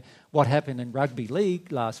 what happened in rugby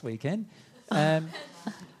league last weekend, I'm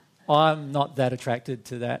not that attracted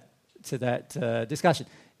to that discussion.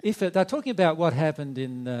 If they're talking about what happened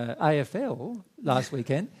in AFL last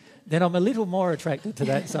weekend, then I'm a little more attracted to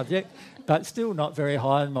that subject, but still not very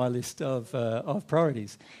high on my list of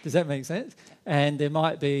priorities. Does that make sense? And there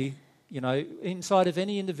might be, inside of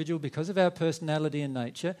any individual, because of our personality and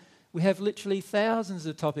nature, we have literally thousands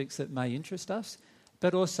of topics that may interest us,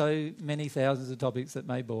 but also many thousands of topics that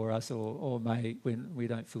may bore us or may when we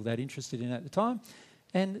don't feel that interested in at the time.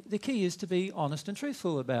 And the key is to be honest and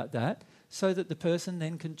truthful about that, so that the person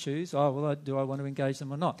then can choose, do I want to engage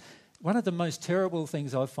them or not? One of the most terrible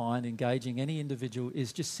things I find engaging any individual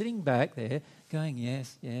is just sitting back there going,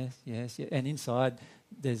 yes, yes, yes, yes. And inside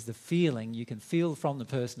there's the feeling, you can feel from the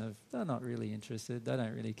person of they're not really interested, they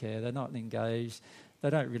don't really care, they're not engaged, they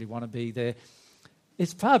don't really want to be there.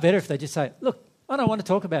 It's far better if they just say, look, I don't want to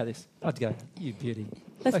talk about this. I'd go, you beauty.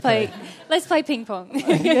 Let's play ping pong.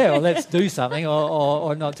 Yeah, or let's do something,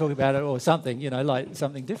 or not talk about it, or something, like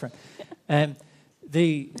something different. And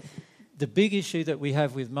the big issue that we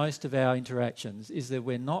have with most of our interactions is that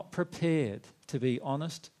we're not prepared to be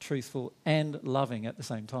honest, truthful, and loving at the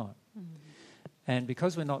same time. And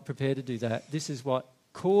because we're not prepared to do that, this is what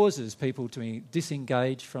causes people to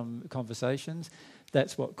disengage from conversations.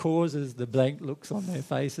 That's what causes the blank looks on their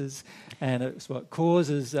faces, and it's what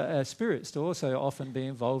causes spirits to also often be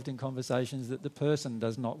involved in conversations that the person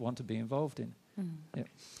does not want to be involved in. Yeah.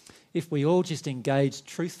 If we all just engaged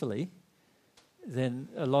truthfully, then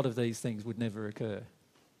a lot of these things would never occur.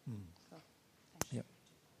 Yep.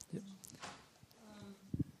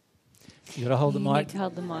 You've got to hold the mic. Need to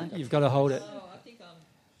hold the mic. You've got to hold it. I think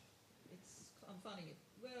I'm finding it,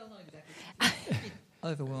 well, not exactly, it's a bit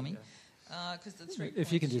overwhelming. Because the 3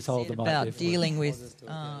 If you can points just hold said the mic about there for dealing us. with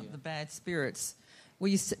the bad spirits,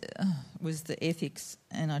 well, was the ethics,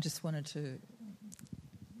 and I just wanted to.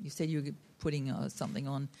 You said you were putting something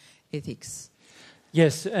on ethics.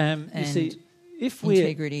 Yes, and you see, if we're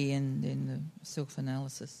integrity and the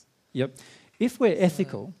self-analysis. Yep. If we're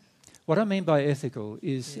ethical, what I mean by ethical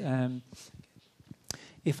is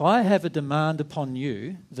if I have a demand upon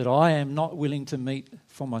you that I am not willing to meet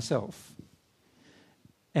for myself,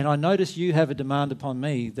 and I notice you have a demand upon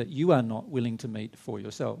me that you are not willing to meet for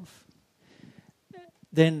yourself,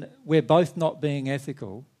 then we're both not being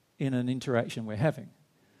ethical in an interaction we're having.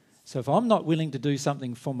 So if I'm not willing to do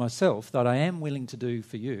something for myself that I am willing to do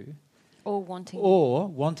for you, or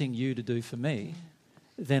wanting you to do for me,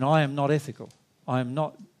 then I am not ethical. I am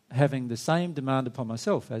not having the same demand upon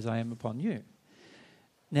myself as I am upon you.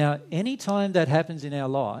 Now, any time that happens in our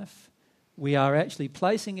life, we are actually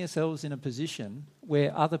placing ourselves in a position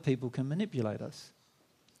where other people can manipulate us.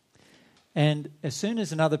 And as soon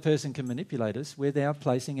as another person can manipulate us, we're now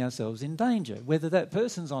placing ourselves in danger. Whether that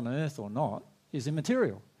person's on earth or not is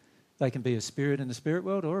immaterial. They can be a spirit in the spirit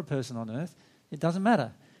world or a person on earth. It doesn't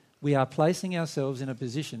matter. We are placing ourselves in a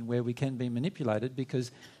position where we can be manipulated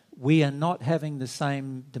because we are not having the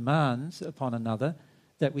same demands upon another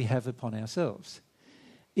that we have upon ourselves.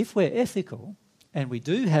 If we're ethical and we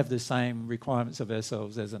do have the same requirements of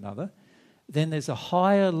ourselves as another, then there's a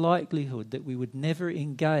higher likelihood that we would never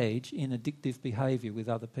engage in addictive behaviour with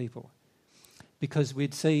other people. Because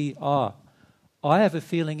we'd see, I have a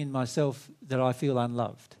feeling in myself that I feel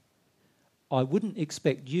unloved. I wouldn't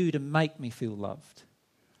expect you to make me feel loved.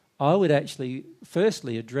 I would actually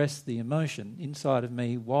firstly address the emotion inside of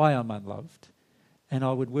me why I'm unloved, and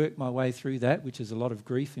I would work my way through that, which is a lot of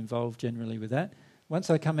grief involved generally with that. Once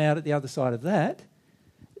I come out at the other side of that,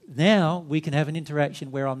 now we can have an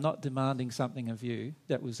interaction where I'm not demanding something of you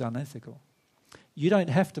that was unethical. You don't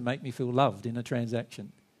have to make me feel loved in a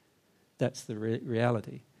transaction. That's the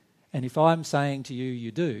reality. And if I'm saying to you,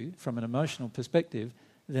 you do, from an emotional perspective,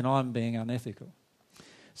 then I'm being unethical.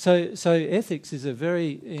 So ethics is a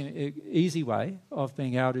very easy way of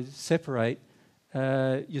being able to separate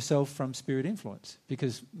yourself from spirit influence,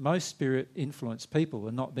 because most spirit influence people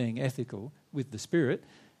are not being ethical with the spirit,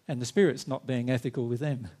 and the spirit's not being ethical with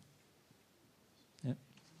them. Yeah.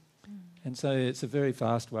 And so it's a very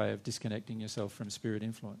fast way of disconnecting yourself from spirit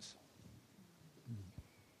influence.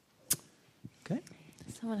 Okay.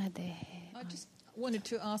 Someone had their hair. I just wanted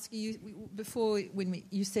to ask you before when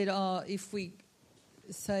you said, if we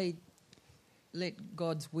say let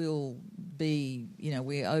God's will be,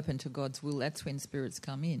 we're open to God's will, that's when spirits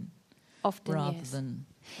come in. Often, rather yes. than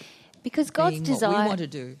because God's being desire. what we want to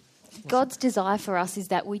do. God's desire for us is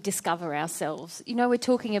that we discover ourselves. You know, we're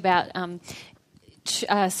talking about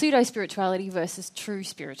pseudo-spirituality versus true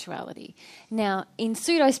spirituality. Now, in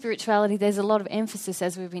pseudo-spirituality, there's a lot of emphasis,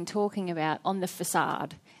 as we've been talking about, on the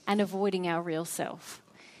facade and avoiding our real self.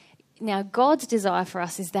 Now, God's desire for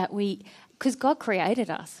us is that because God created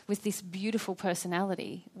us with this beautiful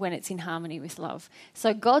personality when it's in harmony with love.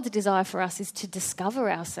 So God's desire for us is to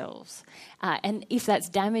discover ourselves. And if that's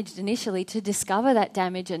damaged initially, to discover that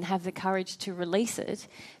damage and have the courage to release it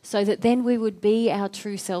so that then we would be our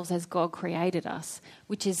true selves as God created us,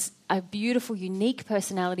 which is a beautiful, unique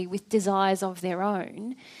personality with desires of their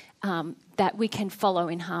own that we can follow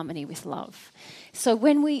in harmony with love. So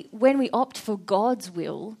when we opt for God's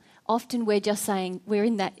will, often we're just saying we're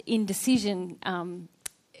in that indecision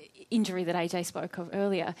injury that AJ spoke of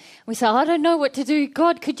earlier. We say, I don't know what to do.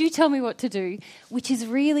 God, could you tell me what to do? Which is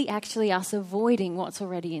really actually us avoiding what's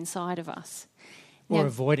already inside of us. Or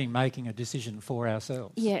avoiding making a decision for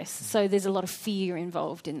ourselves. Yes, so there's a lot of fear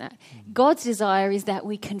involved in that. God's desire is that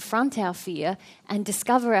we confront our fear and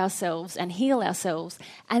discover ourselves and heal ourselves,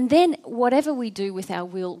 and then whatever we do with our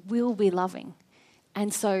will be loving.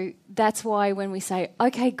 And so that's why when we say,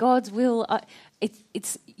 okay, God's will,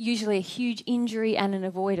 it's usually a huge injury and an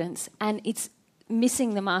avoidance, and it's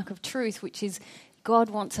missing the mark of truth, which is God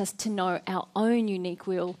wants us to know our own unique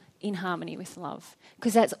will in harmony with love,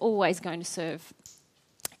 because that's always going to serve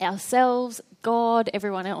ourselves, God,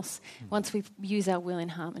 everyone else, once we use our will in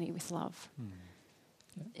harmony with love.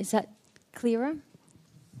 Is that clearer?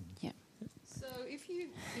 Yeah. So if you're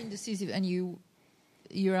indecisive and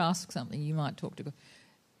you're asked something, you might talk to God.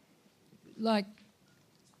 Like,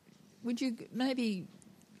 would you maybe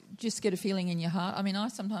just get a feeling in your heart? I mean,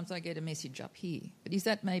 sometimes I get a message up here, but is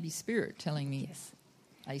that maybe spirit telling me? Yes.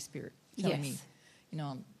 A spirit telling me, you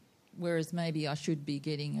know, whereas maybe I should be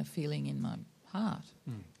getting a feeling in my heart.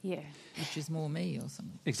 Yeah. Which is more me or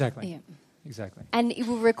something. Exactly. Yeah. Exactly. And it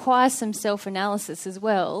will require some self-analysis as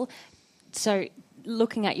well. So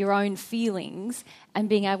looking at your own feelings and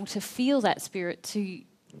being able to feel that spirit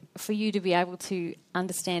for you to be able to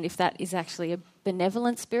understand if that is actually a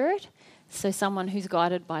benevolent spirit, so someone who's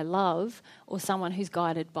guided by love, or someone who's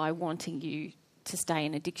guided by wanting you to stay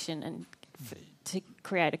in addiction and to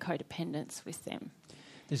create a codependence with them.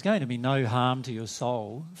 There's going to be no harm to your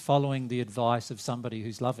soul following the advice of somebody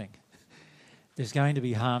who's loving. There's going to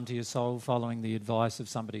be harm to your soul following the advice of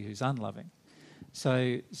somebody who's unloving.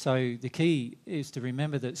 So the key is to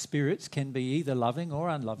remember that spirits can be either loving or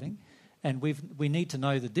unloving, and we need to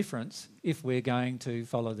know the difference if we're going to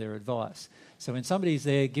follow their advice. So when somebody's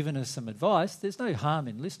there giving us some advice, there's no harm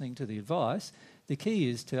in listening to the advice. The key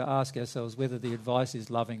is to ask ourselves whether the advice is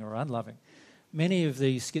loving or unloving. Many of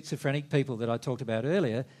these schizophrenic people that I talked about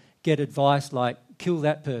earlier get advice like, kill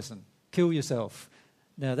that person, kill yourself.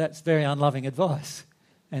 Now, that's very unloving advice.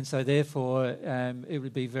 And so, therefore, it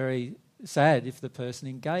would be very sad if the person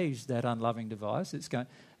engaged that unloving advice. It's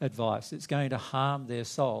going to harm their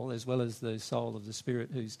soul as well as the soul of the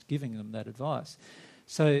spirit who's giving them that advice.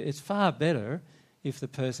 So it's far better if the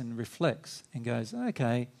person reflects and goes,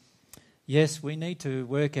 okay, yes, we need to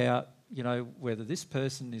work out, you know, whether this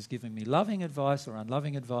person is giving me loving advice or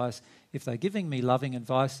unloving advice. If they're giving me loving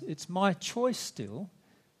advice, it's my choice still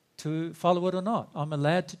to follow it or not. I'm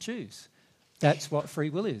allowed to choose. That's what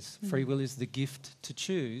free will is. Free will is the gift to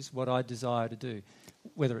choose what I desire to do.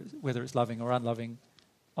 Whether it's loving or unloving,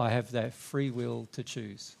 I have that free will to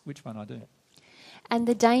choose which one I do. And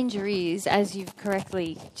the danger is, as you've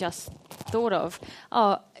correctly just thought of,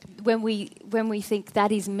 when we think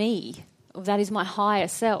that is me, or that is my higher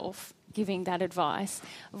self giving that advice,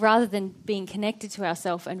 rather than being connected to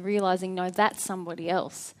ourselves and realising, no, that's somebody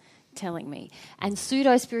else telling me. And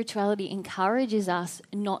pseudo-spirituality encourages us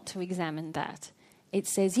not to examine that. It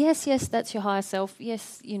says, yes, that's your higher self,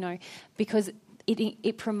 yes, you know, because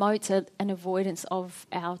it promotes an avoidance of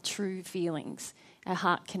our true feelings, our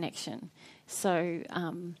heart connection. So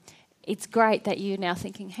it's great that you're now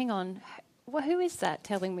thinking, hang on, who is that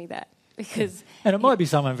telling me that? Because and it might be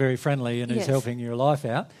someone very friendly and who's yes. helping your life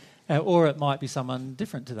out, or it might be someone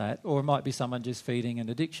different to that, or it might be someone just feeding an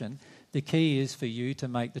addiction. The key is for you to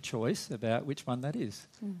make the choice about which one that is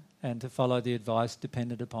and to follow the advice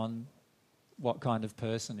dependent upon what kind of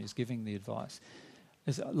person is giving the advice.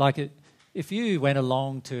 It's like if you went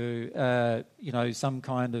along to some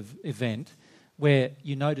kind of event where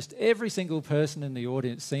you noticed every single person in the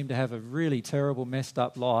audience seemed to have a really terrible, messed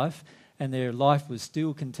up life, and their life was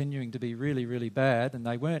still continuing to be really, really bad, and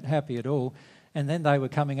they weren't happy at all, and then they were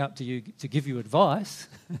coming up to you to give you advice,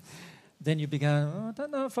 then you'd be going, I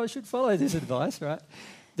don't know if I should follow this advice, right?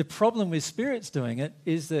 The problem with spirits doing it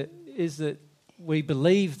is that we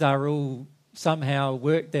believe they're all somehow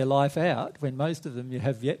worked their life out, when most of them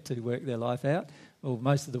have yet to work their life out, or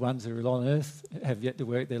most of the ones who are on earth have yet to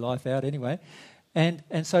work their life out anyway. And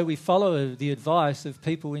so we follow the advice of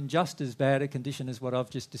people in just as bad a condition as what I've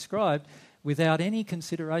just described, without any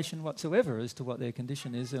consideration whatsoever as to what their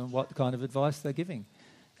condition is and what kind of advice they're giving.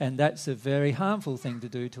 And that's a very harmful thing to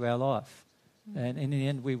do to our life. And in the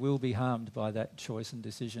end, we will be harmed by that choice and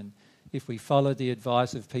decision if we follow the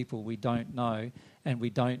advice of people we don't know and we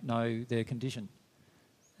don't know their condition.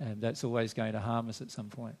 And that's always going to harm us at some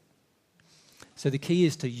point. So the key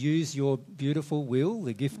is to use your beautiful will,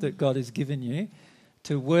 the gift that God has given you,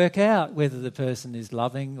 to work out whether the person is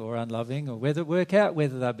loving or unloving, or work out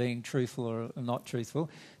whether they're being truthful or not truthful.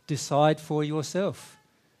 Decide for yourself.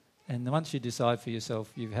 And once you decide for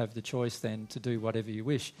yourself, you have the choice then to do whatever you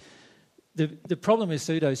wish. The problem with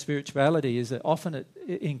pseudo-spirituality is that often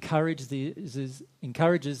it encourages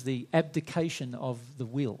the abdication of the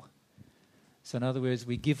will. So in other words,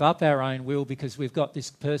 we give up our own will because we've got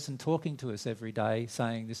this person talking to us every day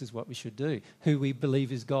saying this is what we should do, who we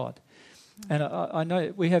believe is God. And I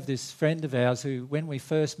know we have this friend of ours who, when we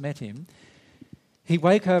first met him, he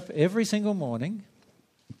woke up every single morning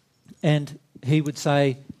and he would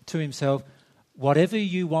say to himself, whatever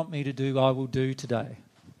you want me to do, I will do today.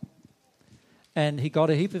 And he got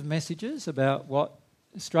a heap of messages about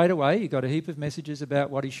straight away he got a heap of messages about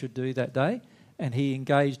what he should do that day, and he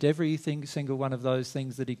engaged every single one of those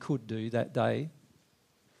things that he could do that day.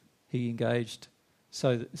 He engaged,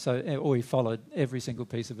 or he followed every single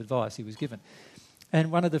piece of advice he was given.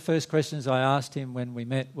 And one of the first questions I asked him when we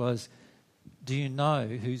met was, do you know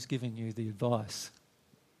who's giving you the advice?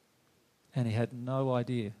 And he had no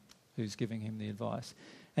idea who's giving him the advice.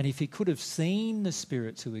 And if he could have seen the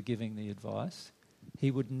spirits who were giving the advice, he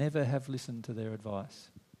would never have listened to their advice.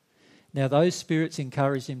 Now, those spirits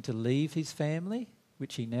encouraged him to leave his family,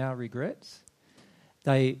 which he now regrets.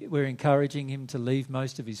 They were encouraging him to leave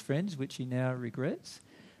most of his friends, which he now regrets.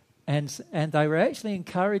 And they were actually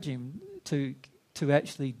encouraging him to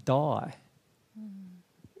actually die,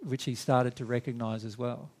 which he started to recognise as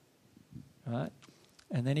well. Right?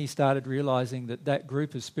 And then he started realising that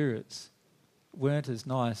group of spirits weren't as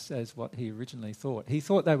nice as what he originally thought. He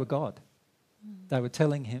thought they were God. They were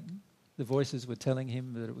telling him, the voices were telling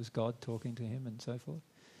him that it was God talking to him and so forth.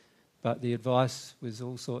 But the advice was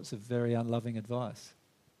all sorts of very unloving advice.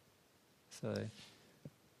 So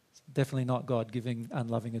it's definitely not God giving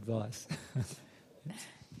unloving advice.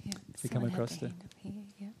 If you come across that.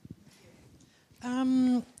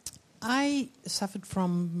 I suffered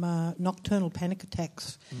from nocturnal panic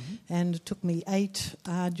attacks, and it took me 8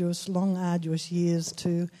 long, arduous years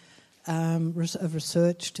of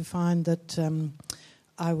research to find that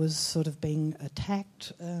I was sort of being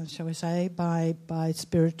attacked, shall we say, by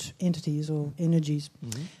spirit entities or energies.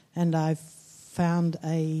 Mm-hmm. And I found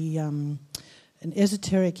an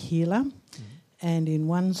esoteric healer, and in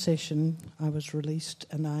one session I was released,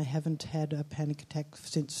 and I haven't had a panic attack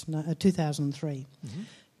since 2003. Mm-hmm.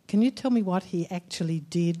 Can you tell me what he actually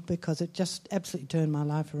did? Because it just absolutely turned my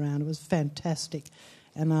life around. It was fantastic.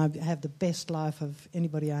 And I have the best life of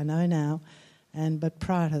anybody I know now. But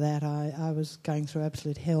prior to that, I was going through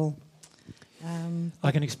absolute hell.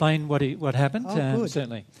 I can explain what happened, good.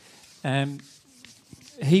 Certainly.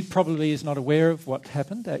 He probably is not aware of what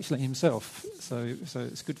happened, actually, himself. So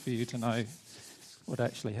it's good for you to know what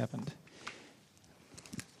actually happened.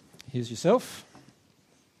 Here's yourself.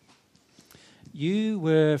 You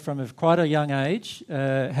were, from quite a young age,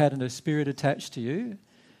 had a spirit attached to you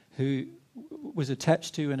who was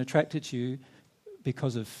attached to and attracted to you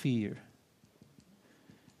because of fear.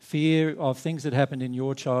 Fear of things that happened in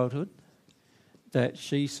your childhood that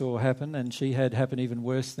she saw happen, and she had happen even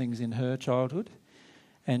worse things in her childhood.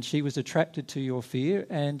 And she was attracted to your fear,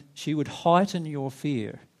 and she would heighten your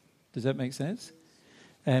fear. Does that make sense?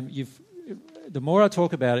 The more I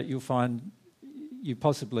talk about it, you'll find you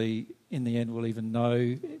possibly, in the end, will even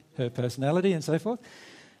know her personality and so forth.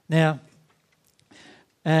 Now,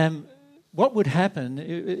 what would happen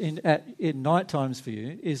in night times for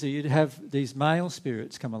you is that you'd have these male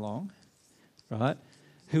spirits come along, right,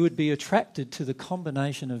 who would be attracted to the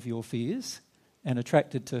combination of your fears and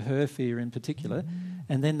attracted to her fear in particular,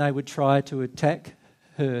 and then they would try to attack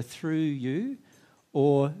her through you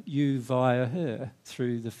or you via her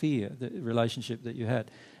through the fear, the relationship that you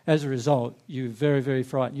had. As a result, you're very, very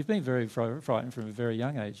frightened. You've been very frightened from a very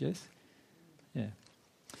young age, yes? Yeah.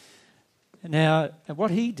 Now, what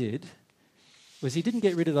he did was he didn't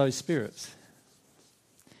get rid of those spirits.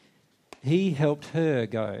 He helped her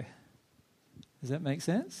go. Does that make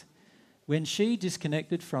sense? When she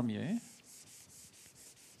disconnected from you,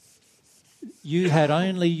 you had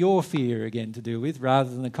only your fear again to deal with rather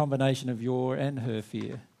than the combination of your and her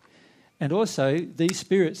fear. And also, these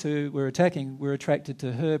spirits who were attacking were attracted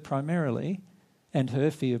to her primarily and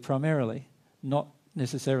her fear primarily, not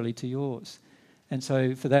necessarily to yours. And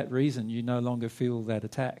so for that reason, you no longer feel that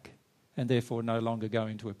attack and therefore no longer go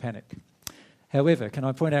into a panic. However, can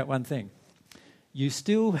I point out one thing? You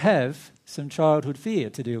still have some childhood fear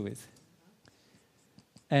to deal with.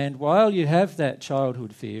 And while you have that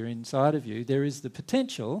childhood fear inside of you, there is the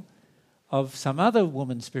potential of some other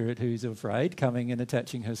woman spirit who's afraid coming and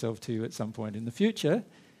attaching herself to you at some point in the future,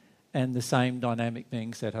 and the same dynamic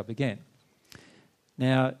being set up again.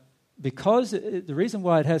 Now, because the reason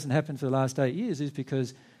why it hasn't happened for the last 8 years is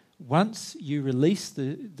because once you release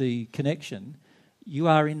the connection, you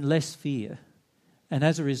are in less fear. And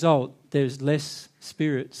as a result, there's less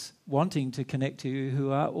spirits wanting to connect to you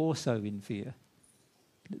who are also in fear.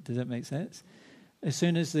 Does that make sense? As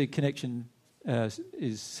soon as the connection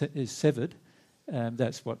is severed,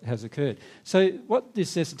 that's what has occurred. So what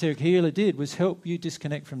this esoteric healer did was help you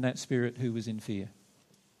disconnect from that spirit who was in fear,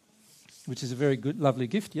 which is a very good, lovely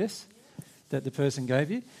gift, yes, that the person gave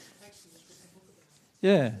you.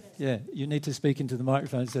 Yeah. You need to speak into the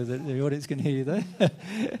microphone so that the audience can hear you, though.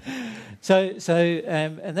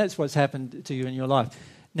 And that's what's happened to you in your life.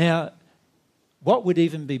 Now, what would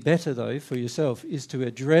even be better, though, for yourself is to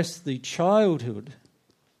address the childhood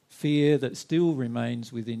fear that still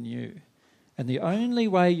remains within you. And the only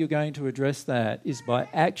way you're going to address that is by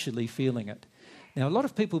actually feeling it. Now, a lot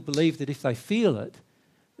of people believe that if they feel it,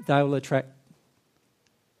 they'll attract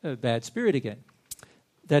a bad spirit again.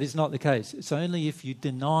 That is not the case. It's only if you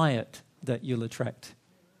deny it that you'll attract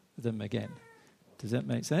them again. Does that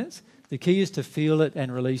make sense? The key is to feel it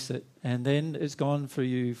and release it, and then it's gone for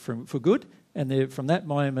you for good. And from that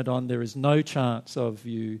moment on, there is no chance of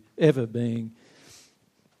you ever being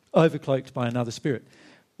overcloaked by another spirit.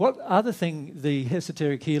 What other thing the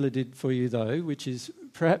esoteric healer did for you, though, which is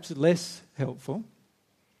perhaps less helpful,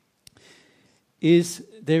 is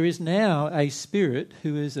there is now a spirit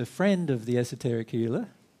who is a friend of the esoteric healer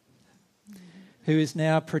who is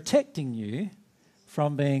now protecting you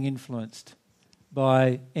from being influenced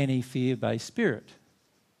by any fear-based spirit.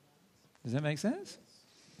 Does that make sense?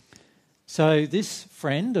 So this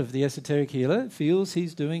friend of the esoteric healer feels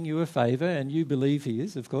he's doing you a favour, and you believe he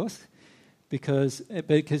is, of course, because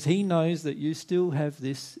he knows that you still have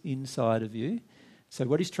this inside of you. So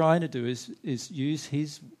what he's trying to do is use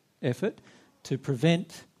his effort to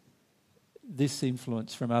prevent this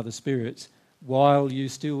influence from other spirits while you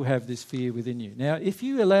still have this fear within you. Now, if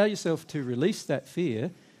you allow yourself to release that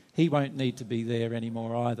fear, he won't need to be there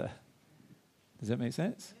anymore either. Does that make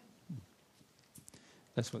sense?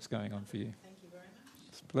 That's what's going on for you. Thank you very much.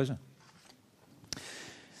 It's a pleasure.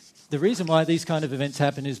 The reason why these kind of events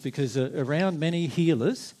happen is because around many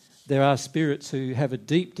healers, there are spirits who have a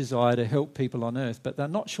deep desire to help people on earth, but they're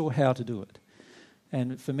not sure how to do it.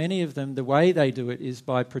 And for many of them, the way they do it is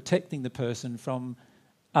by protecting the person from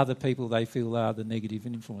other people they feel are the negative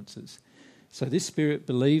influences. So this spirit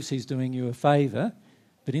believes he's doing you a favour,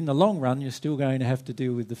 but in the long run, you're still going to have to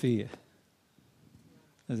deal with the fear.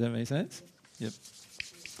 Does that make sense? Yep.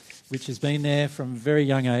 Which has been there from a very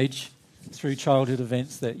young age through childhood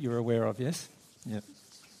events that you're aware of, yes? Yep.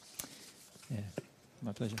 Yeah,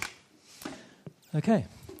 my pleasure. Okay,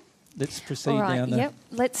 let's proceed down the... Yep,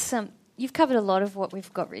 let's... You've covered a lot of what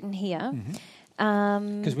we've got written here.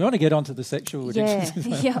 Because we want to get onto the sexual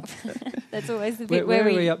addictions. Yep. That's always the bit where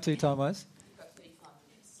are we up to time-wise?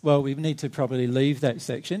 Well, we need to probably leave that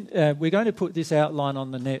section. We're going to put this outline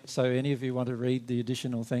on the net, so any of you want to read the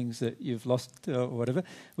additional things that you've lost or whatever.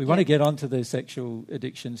 We want to get onto the sexual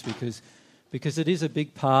addictions because it is a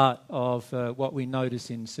big part of what we notice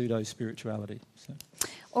in pseudo-spirituality. So.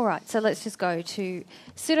 All right, so let's just go to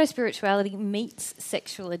pseudo-spirituality meets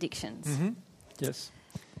sexual addictions. Mm-hmm. Yes.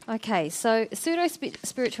 Okay, so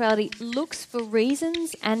pseudo-spirituality looks for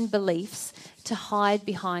reasons and beliefs to hide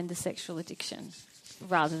behind the sexual addiction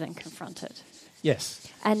rather than confront it. Yes.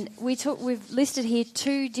 And we've listed here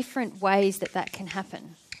 2 different ways that can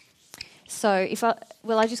happen. So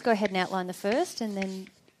I just go ahead and outline the first and then...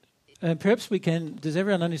 perhaps we can... Does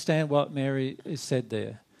everyone understand what Mary has said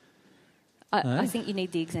there? I think you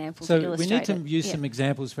need the examples to illustrate it. So we need to use some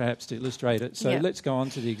examples perhaps to illustrate it. So let's go on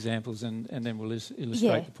to the examples and then we'll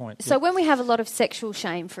illustrate the point. So when we have a lot of sexual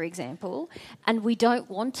shame, for example, and we don't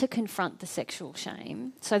want to confront the sexual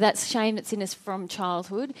shame, so that's shame that's in us from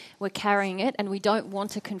childhood, we're carrying it and we don't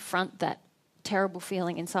want to confront that terrible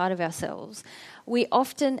feeling inside of ourselves, we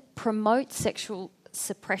often promote sexual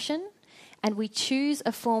suppression and we choose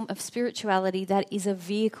a form of spirituality that is a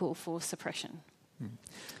vehicle for suppression.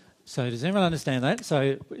 So does everyone understand that?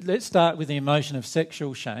 So let's start with the emotion of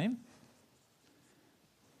sexual shame.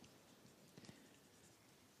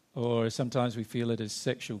 Or sometimes we feel it as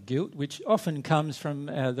sexual guilt, which often comes from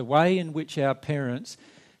the way in which our parents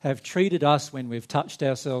have treated us when we've touched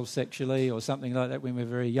ourselves sexually or something like that when we're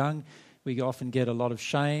very young. We often get a lot of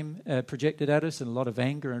shame projected at us and a lot of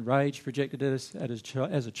anger and rage projected at us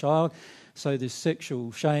as a child. So this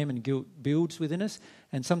sexual shame and guilt builds within us,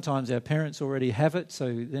 and sometimes our parents already have it, so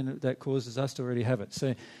then that causes us to already have it.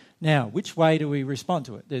 So now, which way do we respond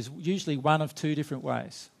to it? There's usually one of two different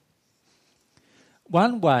ways.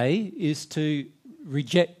 One way is to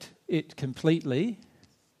reject it completely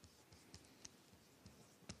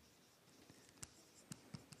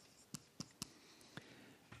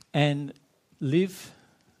and live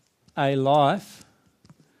a life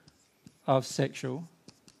of sexual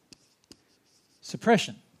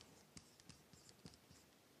suppression.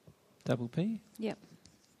 Double P? Yep.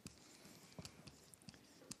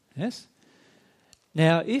 Yes?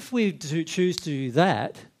 Now, if we choose to do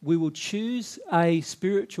that, we will choose a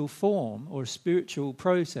spiritual form or a spiritual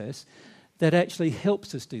process that actually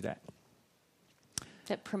helps us do that.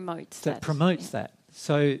 That promotes that. That promotes that.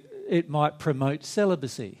 So it might promote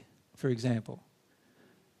celibacy, for example.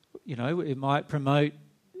 You know, it might promote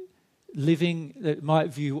living, it might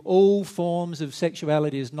view all forms of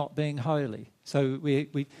sexuality as not being holy. So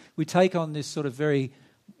we take on this sort of very,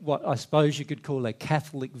 what I suppose you could call a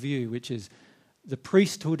Catholic view, which is the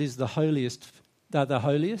priesthood is the holiest, they're the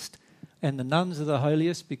holiest, and the nuns are the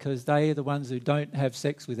holiest because they are the ones who don't have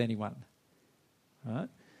sex with anyone, right?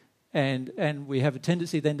 And we have a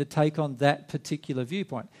tendency then to take on that particular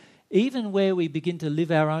viewpoint, even where we begin to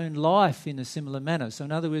live our own life in a similar manner. So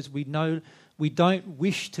in other words, we know we don't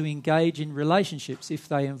wish to engage in relationships if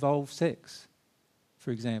they involve sex,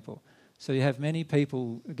 for example. So you have many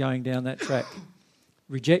people going down that track,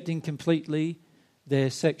 rejecting completely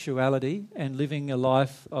their sexuality and living a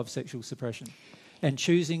life of sexual suppression and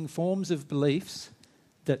choosing forms of beliefs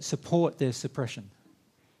that support their suppression.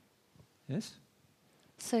 Yes?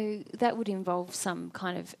 So that would involve some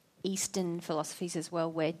kind of Eastern philosophies as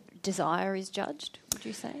well where desire is judged, would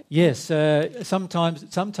you say? Yes. Sometimes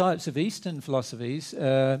some types of Eastern philosophies,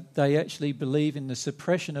 they actually believe in the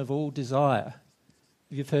suppression of all desire.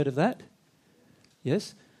 You've heard of that?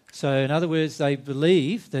 Yes? So in other words, they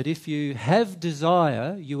believe that if you have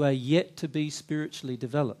desire, you are yet to be spiritually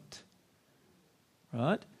developed.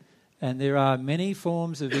 Right? And there are many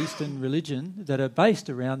forms of Eastern religion that are based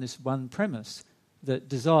around this one premise, that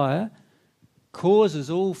desire causes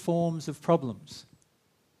all forms of problems.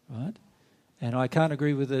 Right? And I can't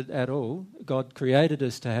agree with it at all. God created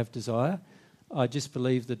us to have desire. I just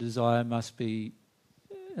believe the desire must be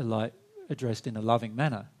addressed in a loving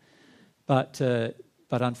manner. But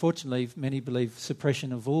unfortunately, many believe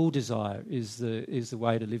suppression of all desire is the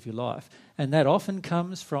way to live your life. And that often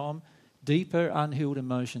comes from deeper unhealed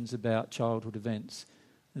emotions about childhood events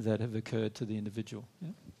that have occurred to the individual.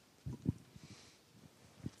 Yeah?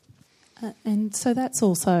 And so that's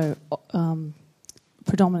also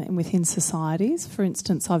predominant within societies. For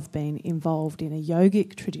instance, I've been involved in a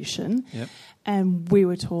yogic tradition, yep. And we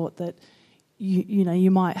were taught that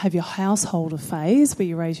you might have your householder phase where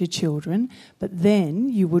you raise your children, but then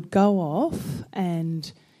you would go off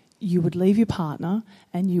and you would leave your partner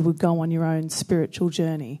and you would go on your own spiritual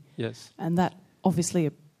journey. Yes. And that obviously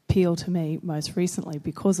appealed to me most recently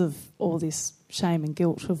because of all this shame and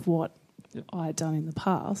guilt of what I had done in the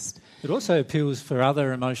past. It also appeals for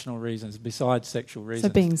other emotional reasons besides sexual reasons.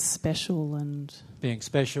 So being special and... Being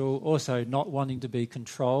special, also not wanting to be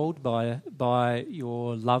controlled by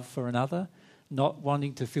your love for another, not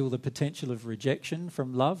wanting to feel the potential of rejection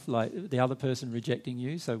from love, like the other person rejecting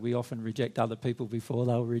you. So we often reject other people before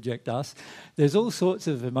they'll reject us. There's all sorts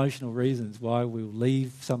of emotional reasons why we'll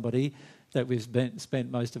leave somebody that we've spent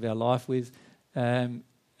most of our life with, and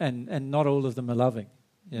not all of them are loving.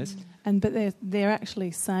 Yes. But they're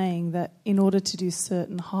actually saying that in order to do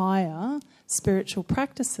certain higher spiritual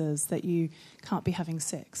practices that you can't be having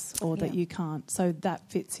sex or that you can't. So that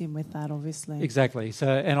fits in with that, obviously. Exactly. So,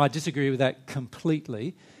 and I disagree with that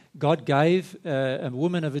completely. God gave a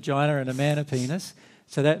woman a vagina and a man a penis.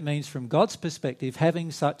 So that means from God's perspective,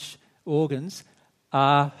 having such organs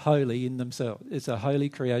are holy in themselves. It's a holy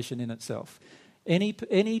creation in itself.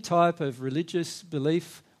 Any type of religious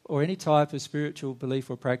belief or any type of spiritual belief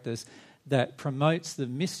or practice that promotes the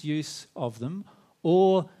misuse of them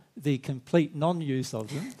or the complete non-use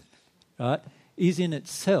of them, right, is in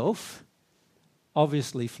itself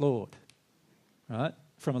obviously flawed, right?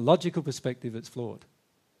 From a logical perspective, it's flawed.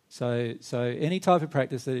 So any type of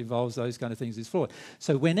practice that involves those kind of things is flawed.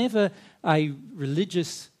 So whenever a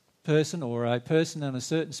religious person or a person on a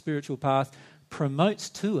certain spiritual path promotes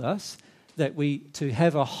to us that to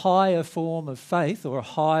have a higher form of faith or a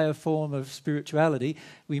higher form of spirituality,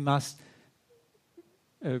 we must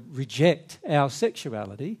reject our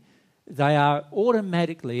sexuality. They are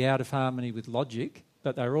automatically out of harmony with logic,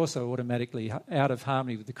 but they're also automatically out of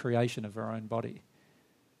harmony with the creation of our own body.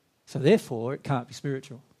 So therefore, it can't be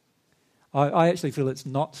spiritual. I actually feel it's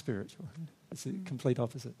not spiritual. It's the complete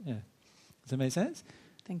opposite. Yeah. Does that make sense?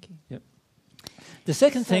 Thank you. Yep. The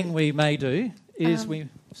second thing we may do is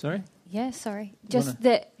Sorry? Yeah, sorry.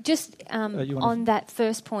 You On that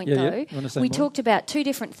first point, though, we talked about two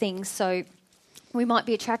different things. So we might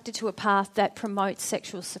be attracted to a path that promotes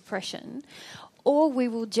sexual suppression, or we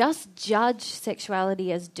will just judge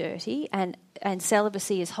sexuality as dirty and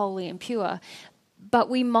celibacy as holy and pure. But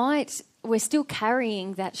we're still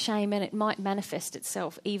carrying that shame, and it might manifest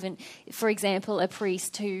itself even, for example, a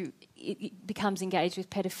priest who becomes engaged with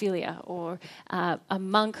pedophilia, or a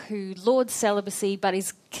monk who lauds celibacy but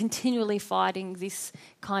is continually fighting this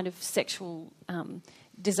kind of sexual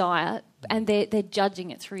desire, and they're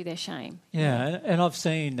judging it through their shame. Yeah, and I've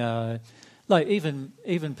seen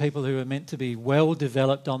even people who are meant to be well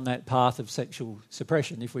developed on that path of sexual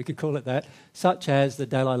suppression, if we could call it that, such as the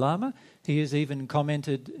Dalai Lama. He has even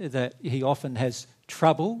commented that he often has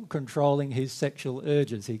trouble controlling his sexual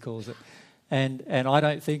urges, he calls it. And I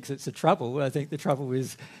don't think it's a trouble. I think the trouble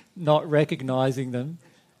is not recognising them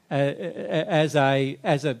as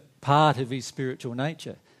a part of his spiritual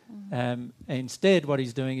nature. Instead, what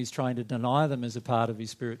he's doing is trying to deny them as a part of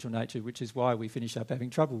his spiritual nature, which is why we finish up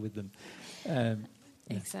having trouble with them.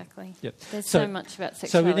 Exactly. Yep. There's so much about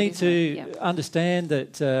sexuality. So we need to understand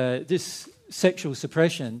that this sexual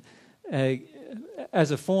suppression,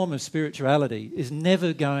 as a form of spirituality, is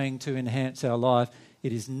never going to enhance our life.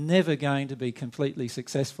 It is never going to be completely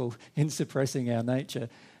successful in suppressing our nature.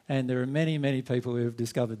 And there are many, many people who have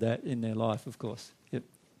discovered that in their life, of course. Yep.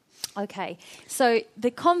 Okay, so the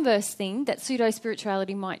converse thing that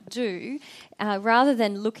pseudo-spirituality might do, rather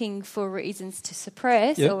than looking for reasons to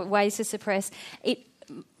suppress or ways to suppress, it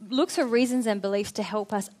looks for reasons and beliefs to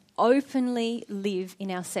help us openly live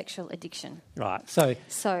in our sexual addiction. Right. So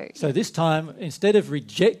this time, instead of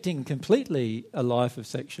rejecting completely a life of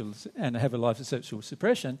sexual and have a life of sexual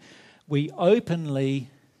suppression, we openly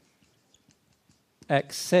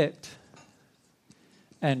accept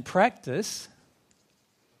and practice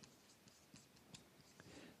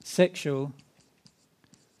sexual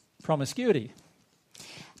promiscuity.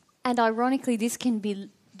 And ironically, this can be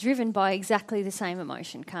driven by exactly the same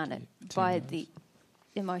emotion, can't it? By the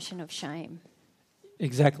emotion of shame.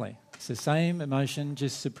 Exactly. It's the same emotion,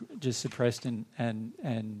 just suppressed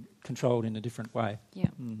and controlled in a different way. Yeah.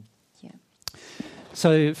 Yeah.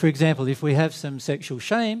 So, for example, if we have some sexual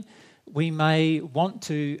shame, we may want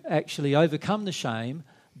to actually overcome the shame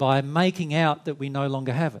by making out that we no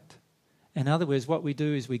longer have it. In other words, what we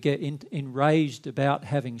do is we get enraged about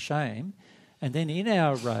having shame, and then in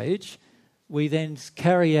our rage, we then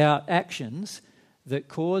carry out actions that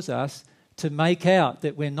cause us to make out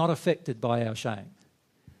that we're not affected by our shame.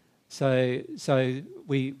 So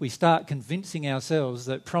we start convincing ourselves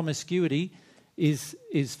that promiscuity is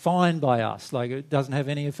fine by us, like it doesn't have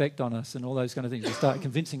any effect on us and all those kind of things. We start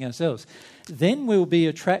convincing ourselves. Then we'll be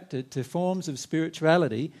attracted to forms of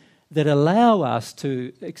spirituality that allow us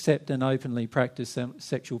to accept and openly practice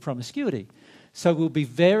sexual promiscuity. So we'll be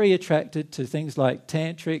very attracted to things like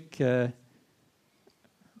tantric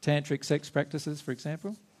sex practices, for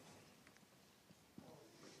example.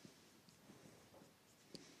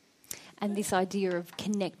 And this idea of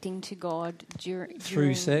connecting to God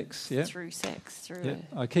through sex, yeah. Through sex.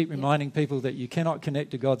 I keep reminding people that you cannot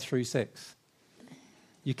connect to God through sex.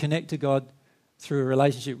 You connect to God through a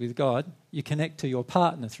relationship with God. You connect to your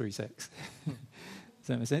partner through sex. Does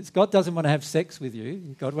that make sense? God doesn't want to have sex with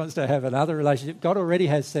you. God wants to have another relationship. God already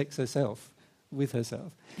has sex with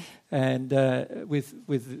herself. And with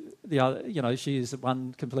the other, she is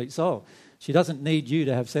one complete soul. She doesn't need you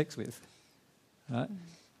to have sex with. Right?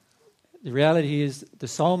 The reality is the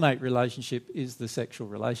soulmate relationship is the sexual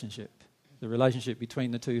relationship, the relationship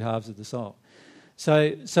between the two halves of the soul.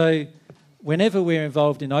 So whenever we're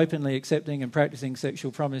involved in openly accepting and practicing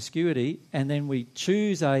sexual promiscuity, and then we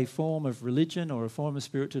choose a form of religion or a form of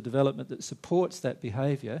spiritual development that supports that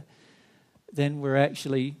behaviour, then we're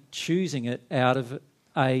actually choosing it out of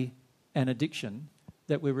an addiction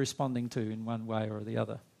that we're responding to in one way or the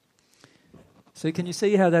other. So can you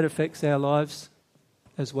see how that affects our lives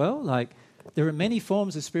as well? Like, there are many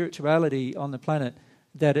forms of spirituality on the planet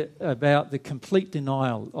that are about the complete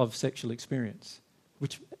denial of sexual experience,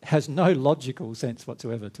 which has no logical sense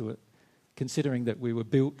whatsoever to it. considering that we were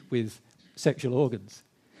built with sexual organs.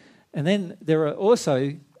 And then there are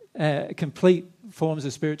also complete forms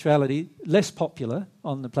of spirituality, less popular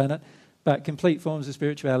on the planet, but complete forms of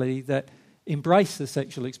spirituality that embrace the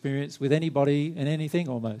sexual experience with anybody and anything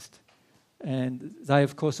almost. And they,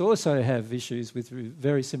 of course, also have issues with a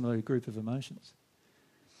very similar group of emotions.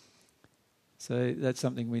 So that's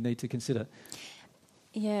something we need to consider.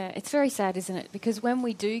 Yeah, it's very sad, isn't it? Because when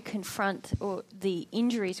we do confront the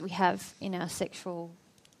injuries we have in our sexual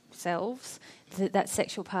selves, that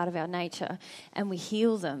sexual part of our nature, and we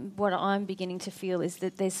heal them, what I'm beginning to feel is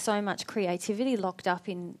that there's so much creativity locked up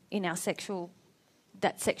in our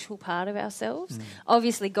that sexual part of ourselves.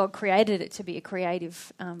 Obviously, God created it to be a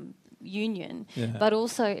creative union, but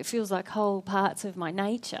also it feels like whole parts of my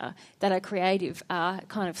nature that are creative are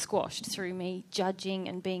kind of squashed through me judging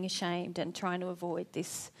and being ashamed and trying to avoid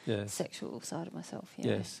this sexual side of myself.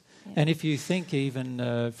 Yes. And if you think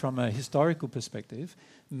even from a historical perspective,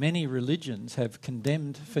 many religions have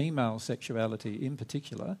condemned female sexuality in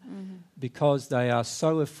particular because they are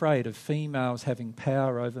so afraid of females having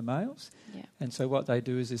power over males. And so what they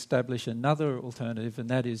do is establish another alternative, and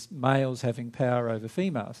that is males having power over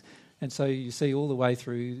females. And so you see all the way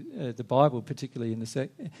through the Bible, particularly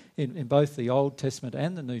in both the Old Testament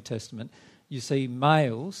and the New Testament, you see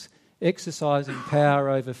males exercising power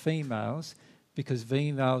over females because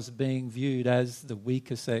females are being viewed as the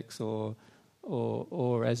weaker sex or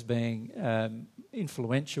as being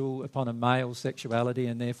influential upon a male sexuality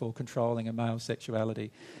and therefore controlling a male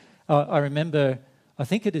sexuality. I remember, I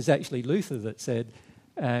think it is actually Luther that said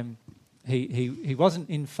he wasn't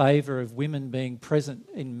in favour of women being present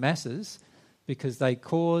in masses because they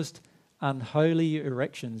caused unholy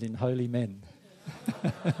erections in holy men.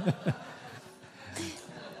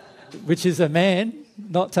 Which is a man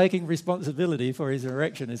not taking responsibility for his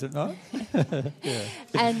erection, is it not?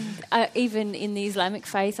 And even in the Islamic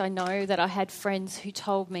faith, I know that I had friends who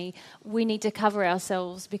told me we need to cover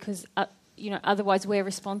ourselves because otherwise we're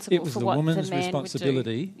responsible for what the man would do. It was the woman's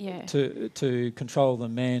responsibility to control the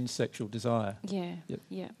man's sexual desire.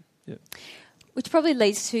 Yep. Which probably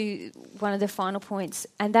leads to one of the final points,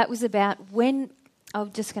 and that was about when...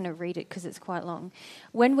 I'm just going to read it because it's quite long.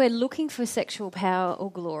 When we're looking for sexual power or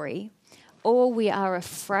glory, or we are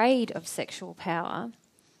afraid of sexual power,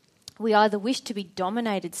 we either wish to be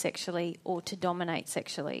dominated sexually or to dominate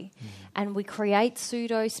sexually. And we create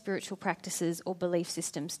pseudo-spiritual practices or belief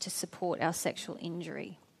systems to support our sexual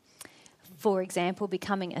injury. For example,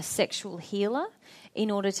 becoming a sexual healer in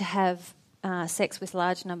order to have sex with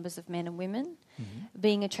large numbers of men and women,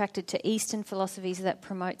 being attracted to Eastern philosophies that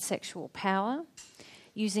promote sexual power,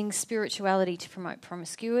 using spirituality to promote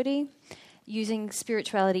promiscuity, using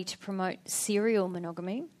spirituality to promote serial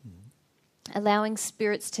monogamy, allowing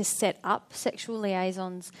spirits to set up sexual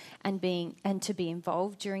liaisons and to be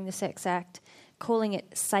involved during the sex act, calling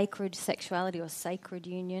it sacred sexuality or sacred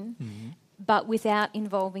union, but without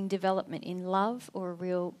involving development in love or a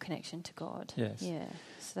real connection to God. Yes. Yeah.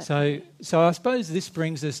 So I suppose this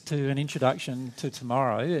brings us to an introduction to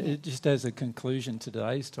tomorrow, just as a conclusion to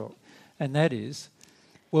today's talk, and that is,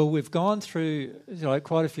 well, we've gone through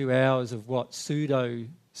quite a few hours of what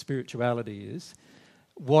pseudo-spirituality is,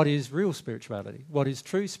 what is real spirituality, what is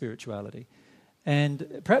true spirituality.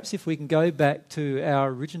 And perhaps if we can go back to our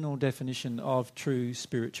original definition of true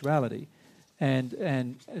spirituality, and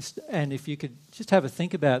if you could just have a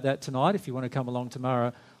think about that tonight, if you want to come along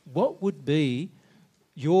tomorrow, what would be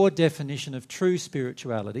your definition of true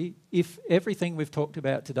spirituality? If everything we've talked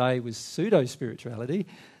about today was pseudo-spirituality,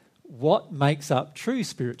 what makes up true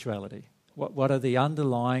spirituality? What are the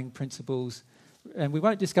underlying principles? And we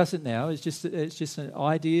won't discuss it now. It's just an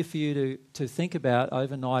idea for you to think about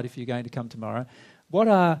overnight if you're going to come tomorrow.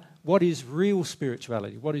 What is real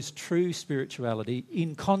spirituality? What is true spirituality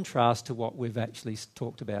in contrast to what we've actually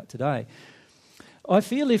talked about today? I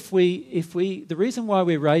feel if we the reason why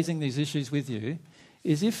we're raising these issues with you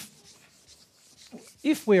is if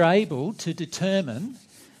we're able to determine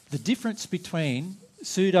the difference between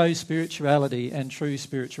pseudo-spirituality and true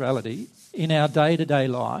spirituality in our day-to-day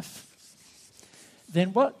life,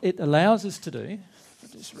 then what it allows us to do... I'll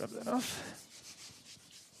just rub that off.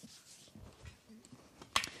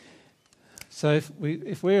 So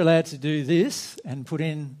if we're allowed to do this and put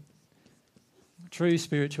in true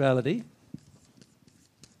spirituality,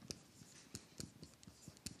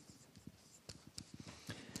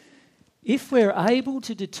 if we're able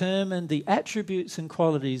to determine the attributes and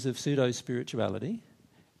qualities of pseudo-spirituality,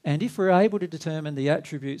 and if we're able to determine the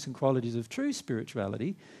attributes and qualities of true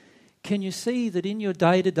spirituality, can you see that in your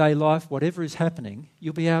day-to-day life, whatever is happening,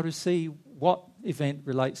 you'll be able to see what event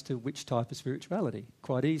relates to which type of spirituality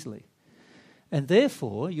quite easily. And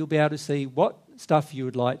therefore, you'll be able to see what stuff you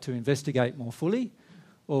would like to investigate more fully,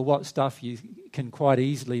 or what stuff you can quite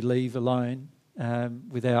easily leave alone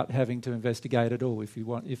without having to investigate at all if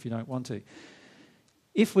you don't want to.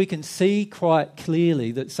 If we can see quite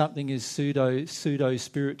clearly that something is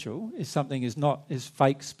pseudo-spiritual, if something is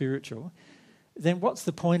fake spiritual, then what's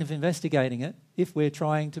the point of investigating it if we're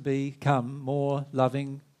trying to become more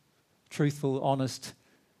loving, truthful, honest,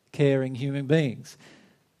 caring human beings?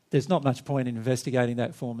 There's not much point in investigating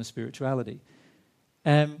that form of spirituality.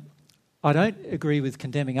 I don't agree with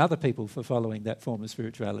condemning other people for following that form of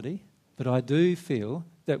spirituality, but I do feel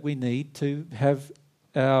that we need to have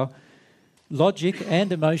our logic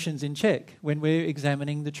and emotions in check when we're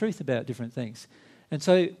examining the truth about different things. And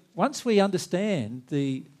so once we understand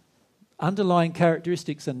the underlying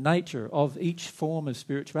characteristics and nature of each form of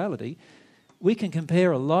spirituality, we can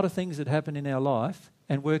compare a lot of things that happen in our life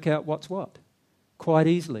and work out what's what quite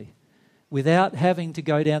easily, without having to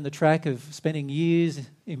go down the track of spending years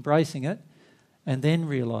embracing it and then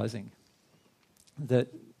realising that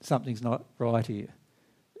something's not right here.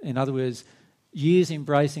 In other words, years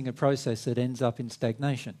embracing a process that ends up in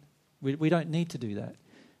stagnation. We don't need to do that.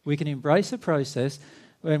 We can embrace a process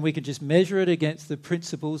and we can just measure it against the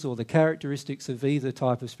principles or the characteristics of either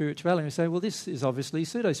type of spirituality and say, well, this is obviously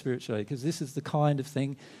pseudo-spirituality because this is the kind of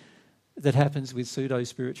thing that happens with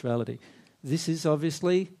pseudo-spirituality. This is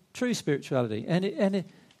obviously true spirituality. And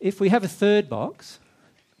if we have a third box,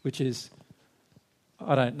 which is,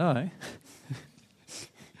 I don't know,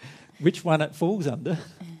 which one it falls under,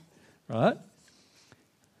 right?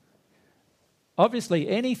 Obviously,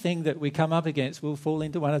 anything that we come up against will fall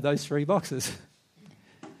into one of those three boxes.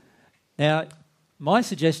 Now, my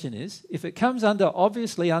suggestion is, if it comes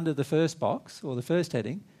obviously under the first box or the first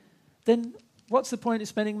heading, then what's the point of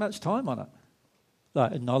spending much time on it?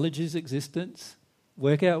 Like, acknowledge its existence,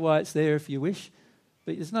 work out why it's there if you wish,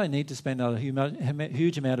 but there's no need to spend a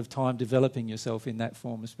huge amount of time developing yourself in that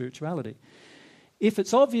form of spirituality. If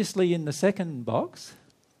it's obviously in the second box,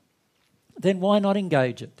 then why not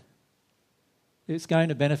engage it? It's going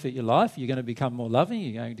to benefit your life, you're going to become more loving,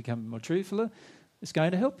 you're going to become more truthful, it's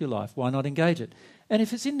going to help your life, why not engage it? And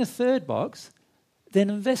if it's in the third box, then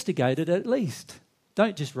investigate it at least.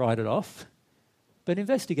 Don't just write it off, but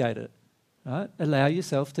investigate it. Right? Allow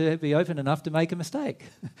yourself to be open enough to make a mistake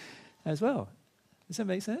as well. Does that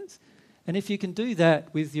make sense? And if you can do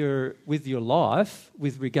that with your life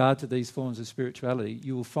with regard to these forms of spirituality,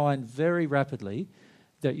 you will find very rapidly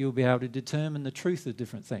that you'll be able to determine the truth of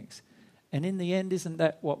different things. And in the end, isn't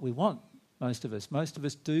that what we want, most of us? Most of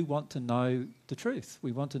us do want to know the truth.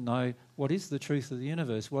 We want to know what is the truth of the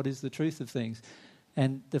universe, what is the truth of things.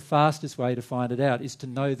 And the fastest way to find it out is to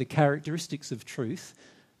know the characteristics of truth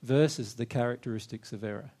versus the characteristics of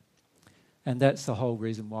error. And that's the whole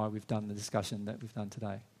reason why we've done the discussion that we've done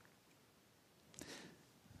today.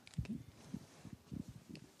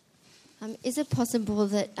 Is it possible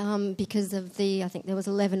that because of I think there was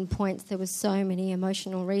 11 points, there were so many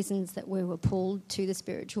emotional reasons that we were pulled to the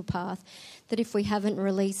spiritual path, that if we haven't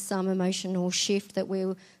released some emotional shift, that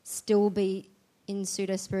we'll still be in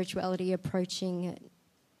pseudo-spirituality, approaching it,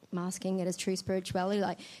 masking it as true spirituality?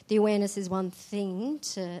 Like, the awareness is one thing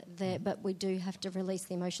but we do have to release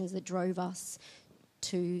the emotions that drove us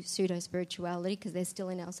to pseudo-spirituality because they're still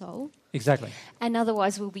in our soul. Exactly. And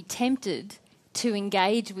otherwise we'll be tempted to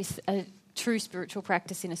engage with a true spiritual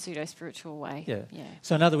practice in a pseudo-spiritual way. Yeah.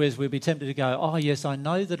 So in other words, we'll be tempted to go, oh yes, I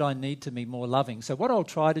know that I need to be more loving. So what I'll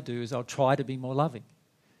try to do is I'll try to be more loving.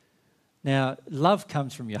 Now, love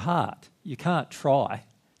comes from your heart. You can't try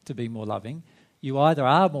to be more loving. You either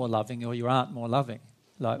are more loving or you aren't more loving.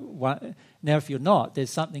 Now, if you're not,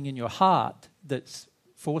 there's something in your heart that's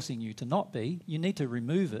forcing you to not be. You need to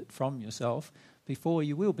remove it from yourself before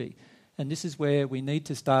you will be. And this is where we need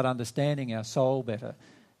to start understanding our soul better.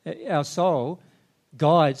 Our soul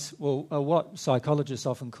guides, what psychologists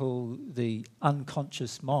often call the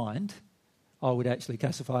unconscious mind, I would actually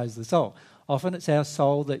classify as the soul. Often it's our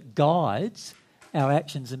soul that guides our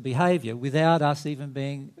actions and behaviour without us even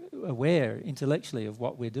being aware intellectually of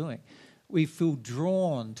what we're doing. We feel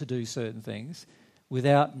drawn to do certain things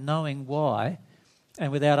without knowing why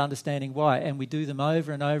and without understanding why, and we do them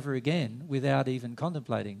over and over again without even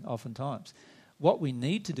contemplating oftentimes. What we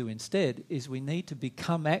need to do instead is we need to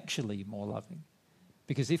become actually more loving.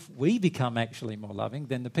 Because if we become actually more loving,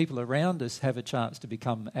 then the people around us have a chance to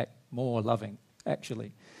become more loving,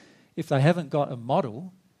 actually. If they haven't got a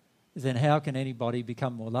model, then how can anybody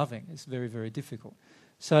become more loving? It's very, very difficult.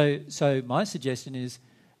 So my suggestion is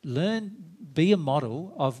be a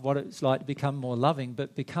model of what it's like to become more loving,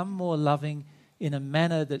 but become more loving in a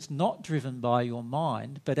manner that's not driven by your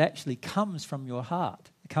mind, but actually comes from your heart,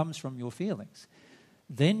 comes from your feelings,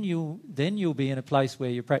 then you'll be in a place where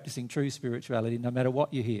you're practicing true spirituality no matter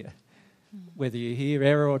what you hear. Whether you hear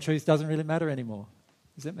error or truth doesn't really matter anymore.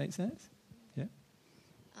 Does that make sense? Yeah.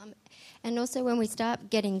 And also when we start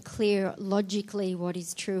getting clear logically what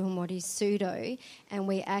is true and what is pseudo, and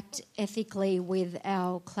we act ethically with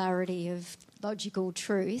our clarity of logical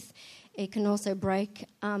truth, it can also break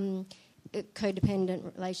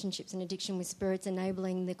codependent relationships and addiction with spirits,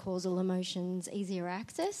 enabling the causal emotions easier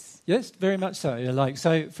access? Yes, very much so.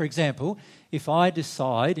 So, for example, if I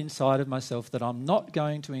decide inside of myself that I'm not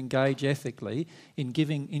going to engage ethically in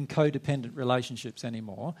codependent relationships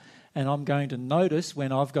anymore, and I'm going to notice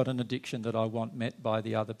when I've got an addiction that I want met by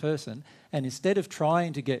the other person, and instead of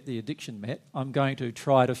trying to get the addiction met, I'm going to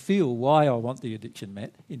try to feel why I want the addiction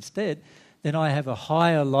met instead, then I have a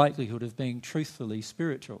higher likelihood of being truthfully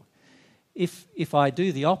spiritual. If I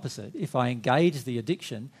do the opposite, if I engage the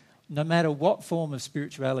addiction, no matter what form of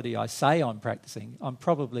spirituality I say I'm practicing, I'm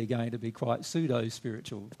probably going to be quite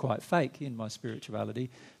pseudo-spiritual, quite fake in my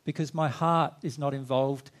spirituality, because my heart is not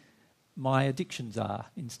involved, my addictions are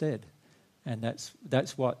instead. And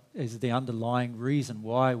that's what is the underlying reason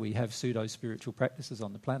why we have pseudo-spiritual practices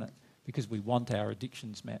on the planet, because we want our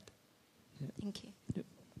addictions met. Yeah. Thank you. Yep.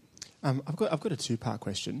 I've got a two-part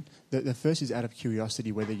question. The first is out of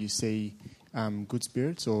curiosity whether you see good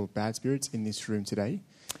spirits or bad spirits in this room today.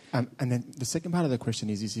 And then the second part of the question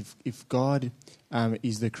is if God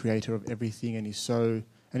is the creator of everything and is so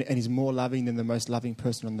and is more loving than the most loving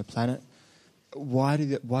person on the planet, why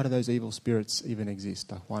do those evil spirits even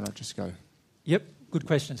exist? Why not just go? Yep, good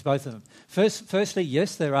questions, both of them. Firstly,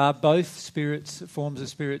 yes, there are both forms of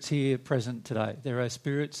spirits here present today. There are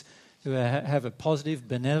spirits who have a positive,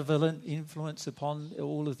 benevolent influence upon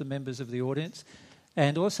all of the members of the audience.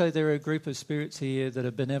 And also there are a group of spirits here that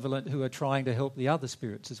are benevolent who are trying to help the other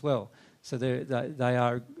spirits as well. So they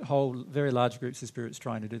are whole, very large groups of spirits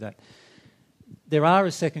trying to do that. There are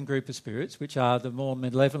a second group of spirits, which are the more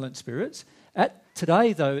malevolent spirits.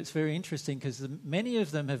 Today, though, it's very interesting because many of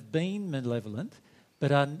them have been malevolent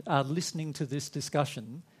but are listening to this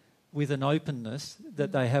discussion with an openness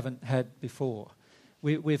that they haven't had before.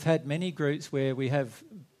 We've had many groups where we have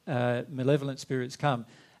malevolent spirits come,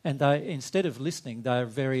 and they, instead of listening, they are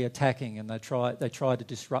very attacking and they try to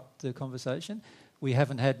disrupt the conversation. We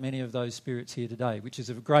haven't had many of those spirits here today, which is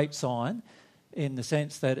a great sign in the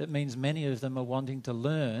sense that it means many of them are wanting to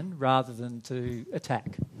learn rather than to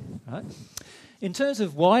attack. Right? In terms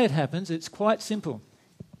of why it happens, it's quite simple.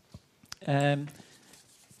 And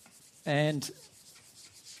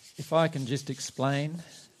if I can just explain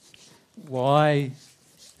why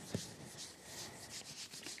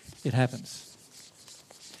it happens.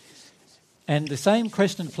 And the same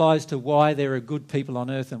question applies to why there are good people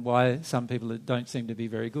on earth and why some people don't seem to be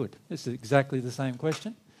very good. It's exactly the same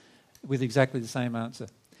question with exactly the same answer.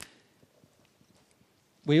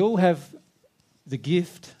 We all have the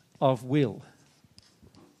gift of will.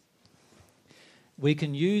 We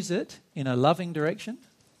can use it in a loving direction,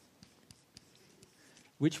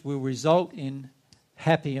 which will result in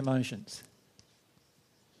happy emotions.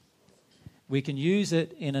 We can use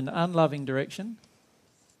it in an unloving direction,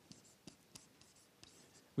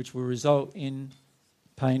 which will result in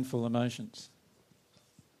painful emotions.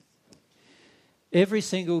 Every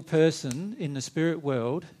single person in the spirit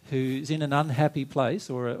world who's in an unhappy place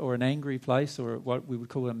or an angry place or what we would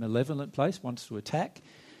call a malevolent place, wants to attack,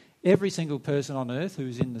 every single person on earth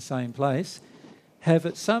who's in the same place have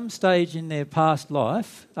at some stage in their past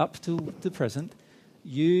life, up to the present,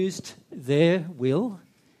 used their will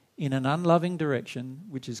in an unloving direction,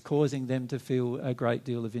 which is causing them to feel a great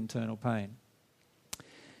deal of internal pain.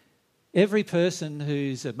 Every person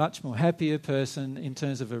who's a much more happier person in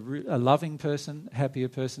terms of a loving person, happier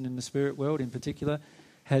person in the spirit world in particular,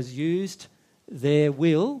 has used their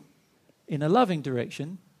will in a loving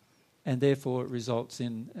direction, and therefore it results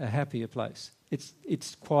in a happier place.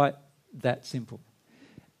 It's quite that simple,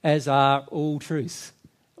 as are all truths.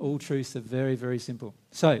 All truths are very, very simple.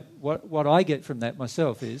 So what I get from that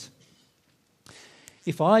myself is,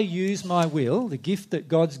 if I use my will, the gift that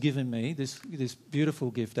God's given me, this beautiful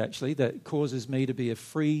gift actually, that causes me to be a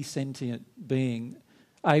free, sentient being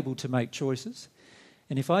able to make choices,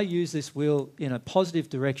 and if I use this will in a positive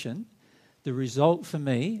direction, the result for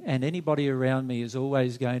me and anybody around me is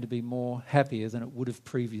always going to be more happier than it would have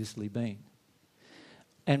previously been.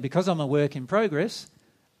 And because I'm a work in progress,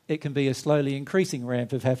 it can be a slowly increasing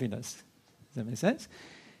ramp of happiness. Does that make sense?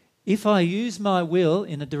 If I use my will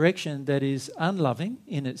in a direction that is unloving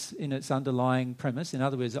in its underlying premise, in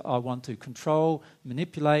other words, I want to control,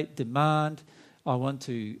 manipulate, demand, I want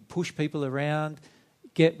to push people around,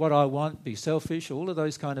 get what I want, be selfish, all of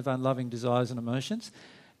those kind of unloving desires and emotions.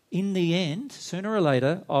 In the end, sooner or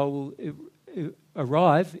later, I will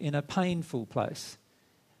arrive in a painful place,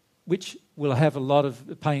 which will have a lot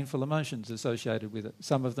of painful emotions associated with it.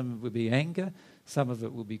 Some of them will be anger, some of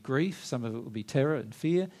it will be grief, some of it will be terror and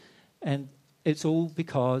fear, and it's all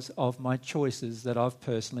because of my choices that I've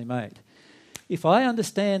personally made. If I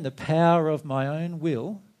understand the power of my own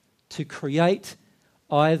will to create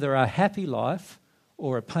either a happy life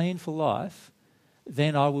or a painful life,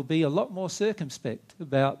 then I will be a lot more circumspect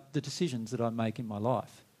about the decisions that I make in my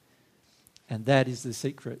life. And that is the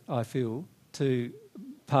secret, I feel, to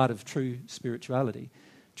part of true spirituality.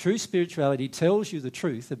 True spirituality tells you the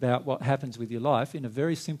truth about what happens with your life in a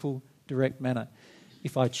very simple, direct manner.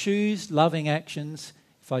 If I choose loving actions,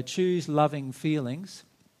 if I choose loving feelings,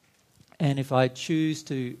 and if I choose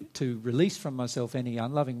to release from myself any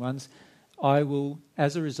unloving ones, I will,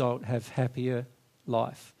 as a result, have happier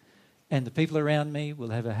life. And the people around me will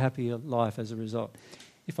have a happier life as a result.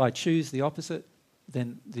 If I choose the opposite,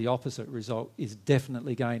 then the opposite result is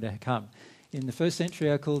definitely going to come. In the first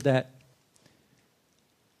century, I called that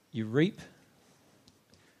you reap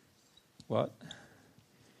what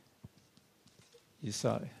you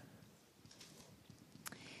sow.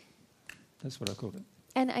 That's what I called it.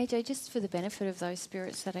 And AJ, just for the benefit of those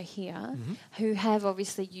spirits that are here, who have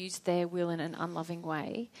obviously used their will in an unloving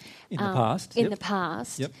way in the past, the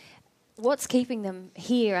past, what's keeping them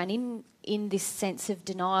here and in this sense of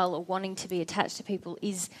denial or wanting to be attached to people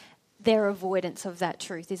is their avoidance of that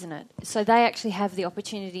truth, isn't it? So they actually have the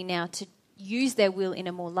opportunity now to use their will in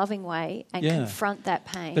a more loving way and confront that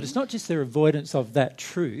pain. But it's not just their avoidance of that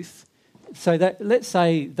truth. So that, let's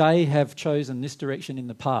say they have chosen this direction in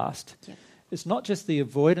the past. Yep. It's not just the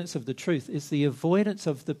avoidance of the truth, it's the avoidance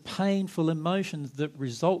of the painful emotions that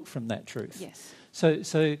result from that truth. Yes.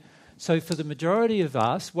 So for the majority of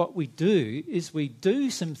us, what we do is we do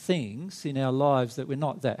some things in our lives that we're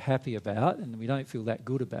not that happy about and we don't feel that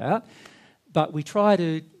good about, but we try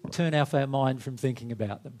to turn off our mind from thinking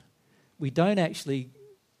about them. We don't actually,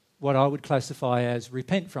 what I would classify as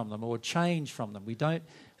repent from them or change from them. We don't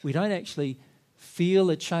actually feel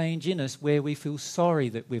a change in us where we feel sorry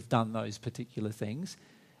that we've done those particular things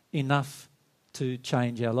enough to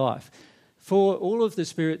change our life. For all of the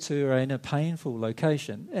spirits who are in a painful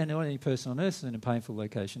location, and any person on earth is in a painful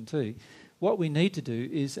location too, what we need to do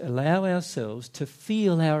is allow ourselves to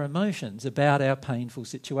feel our emotions about our painful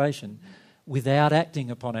situation without acting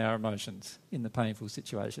upon our emotions in the painful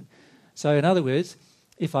situation. So in other words,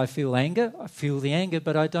 if I feel anger, I feel the anger,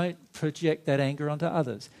 but I don't project that anger onto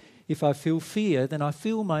others. If I feel fear, then I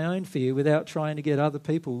feel my own fear without trying to get other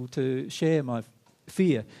people to share my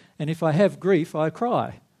fear. And if I have grief, I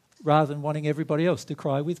cry, rather than wanting everybody else to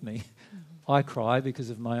cry with me. I cry because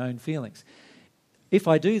of my own feelings. If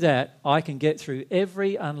I do that, I can get through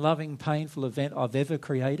every unloving, painful event I've ever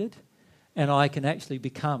created, and I can actually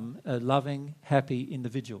become a loving, happy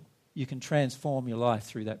individual. You can transform your life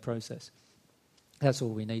through that process. That's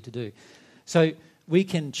all we need to do. So we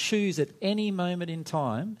can choose at any moment in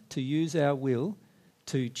time to use our will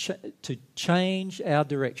to change our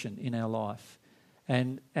direction in our life.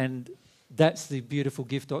 And that's the beautiful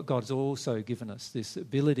gift that God's also given us, this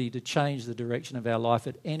ability to change the direction of our life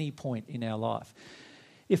at any point in our life.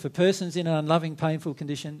 If a person's in an unloving, painful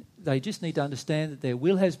condition, they just need to understand that their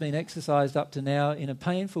will has been exercised up to now in a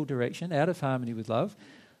painful direction, out of harmony with love.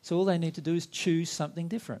 So all they need to do is choose something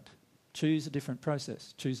different. Choose a different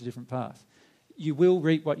process. Choose a different path. You will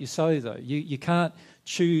reap what you sow, though. You can't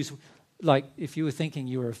choose, like if you were thinking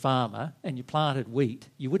you were a farmer and you planted wheat,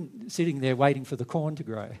 you wouldn't sitting there waiting for the corn to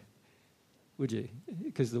grow, would you?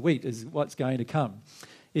 Because the wheat is what's going to come.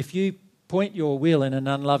 If you point your will in an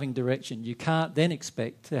unloving direction, you can't then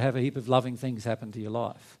expect to have a heap of loving things happen to your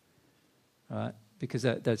life, right? Because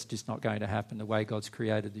that's just not going to happen the way God's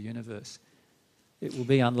created the universe. It will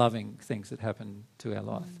be unloving things that happen to our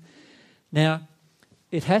life. Now,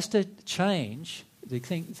 it has to change. The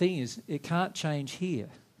thing is, it can't change here.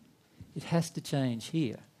 It has to change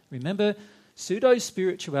here. Remember,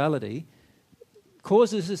 pseudo-spirituality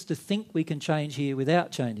causes us to think we can change here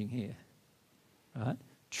without changing here. Right?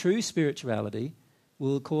 True spirituality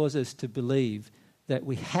will cause us to believe that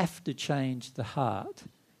we have to change the heart.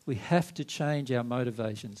 We have to change our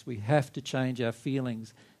motivations. We have to change our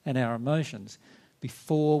feelings and our emotions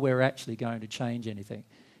before we're actually going to change anything.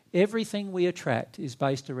 Everything we attract is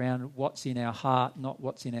based around what's in our heart, not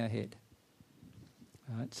what's in our head.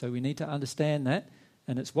 Right? So we need to understand that,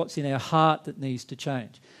 and it's what's in our heart that needs to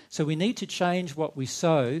change. So we need to change what we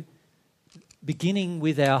sow, beginning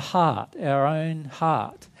with our heart. Our own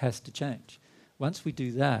heart has to change. Once we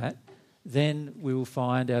do that, then we will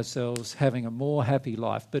find ourselves having a more happy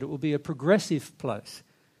life. But it will be a progressive place.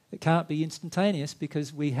 It can't be instantaneous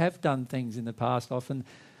because we have done things in the past often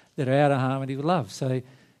that are out of harmony with love. So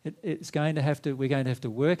we're going to have to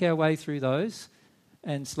work our way through those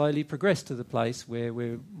and slowly progress to the place where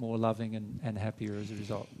we're more loving and happier as a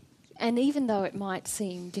result. And even though it might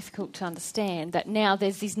seem difficult to understand that now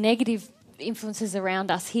there's these negative influences around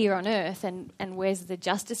us here on earth, and where's the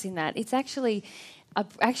justice in that? It's actually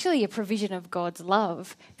a provision of God's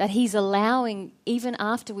love that He's allowing, even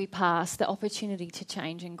after we pass, the opportunity to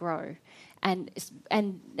change and grow. And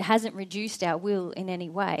hasn't reduced our will in any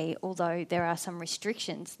way, although there are some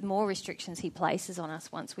restrictions, more restrictions He places on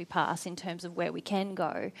us once we pass in terms of where we can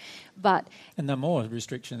go. And the more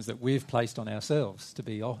restrictions that we've placed on ourselves, to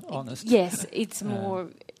be honest. Yes, it's more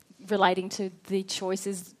relating to the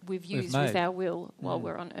choices we've used with our will while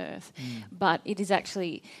we're on earth. But it is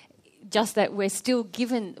actually just that we're still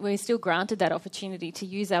granted that opportunity to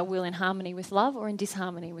use our will in harmony with love or in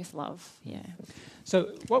disharmony with love. Yeah.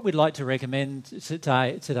 So what we'd like to recommend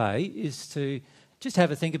today is to just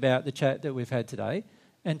have a think about the chat that we've had today.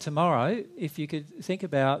 And tomorrow, if you could think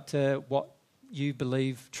about what you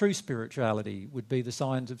believe true spirituality would be, the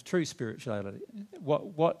signs of true spirituality.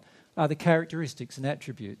 What are the characteristics and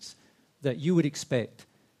attributes that you would expect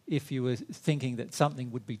if you were thinking that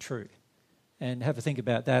something would be true? And have a think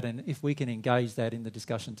about that. And if we can engage that in the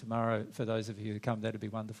discussion tomorrow, for those of you who come, that would be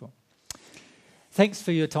wonderful. Thanks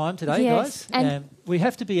for your time today, guys. And we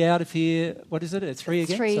have to be out of here, what is it, at 3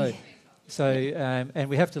 again? 3. And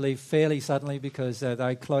we have to leave fairly suddenly because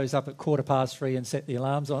they close up at 3:15 and set the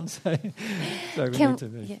alarms on. So we need to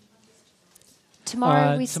move. Yeah.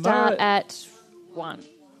 Tomorrow we start at 1.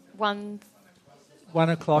 1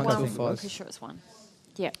 o'clock. I'm pretty sure it's 1.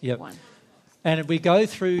 Yep. 1. And we go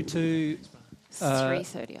through to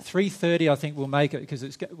 3:30. 3:30, I think we'll make it because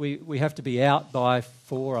we have to be out by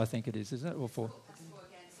 4, I think it is, isn't it? Or 4?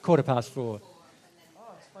 4:15.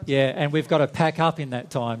 Yeah, and we've got to pack up in that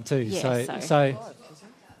time too. Yeah, so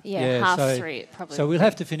 3:30 it probably. So we'll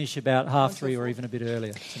have to finish about 3:30 or even a bit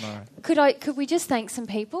earlier tomorrow. Could we just thank some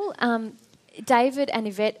people? David and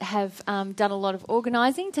Yvette have done a lot of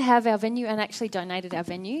organising to have our venue and actually donated our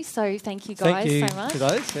venue. So thank you guys so much. To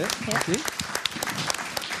those. Yeah. Thank you.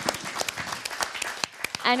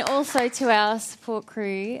 And also to our support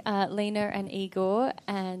crew, Lena and Igor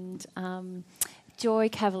and Joy,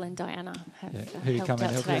 Cavill and Diana who come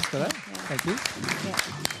and help us today. Thank you.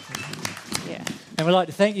 Yeah. And we'd like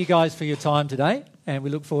to thank you guys for your time today, and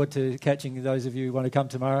we look forward to catching those of you who want to come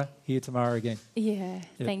tomorrow, here tomorrow again. Yeah,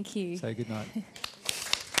 thank you. So good night.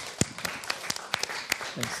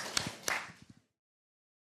 Thanks.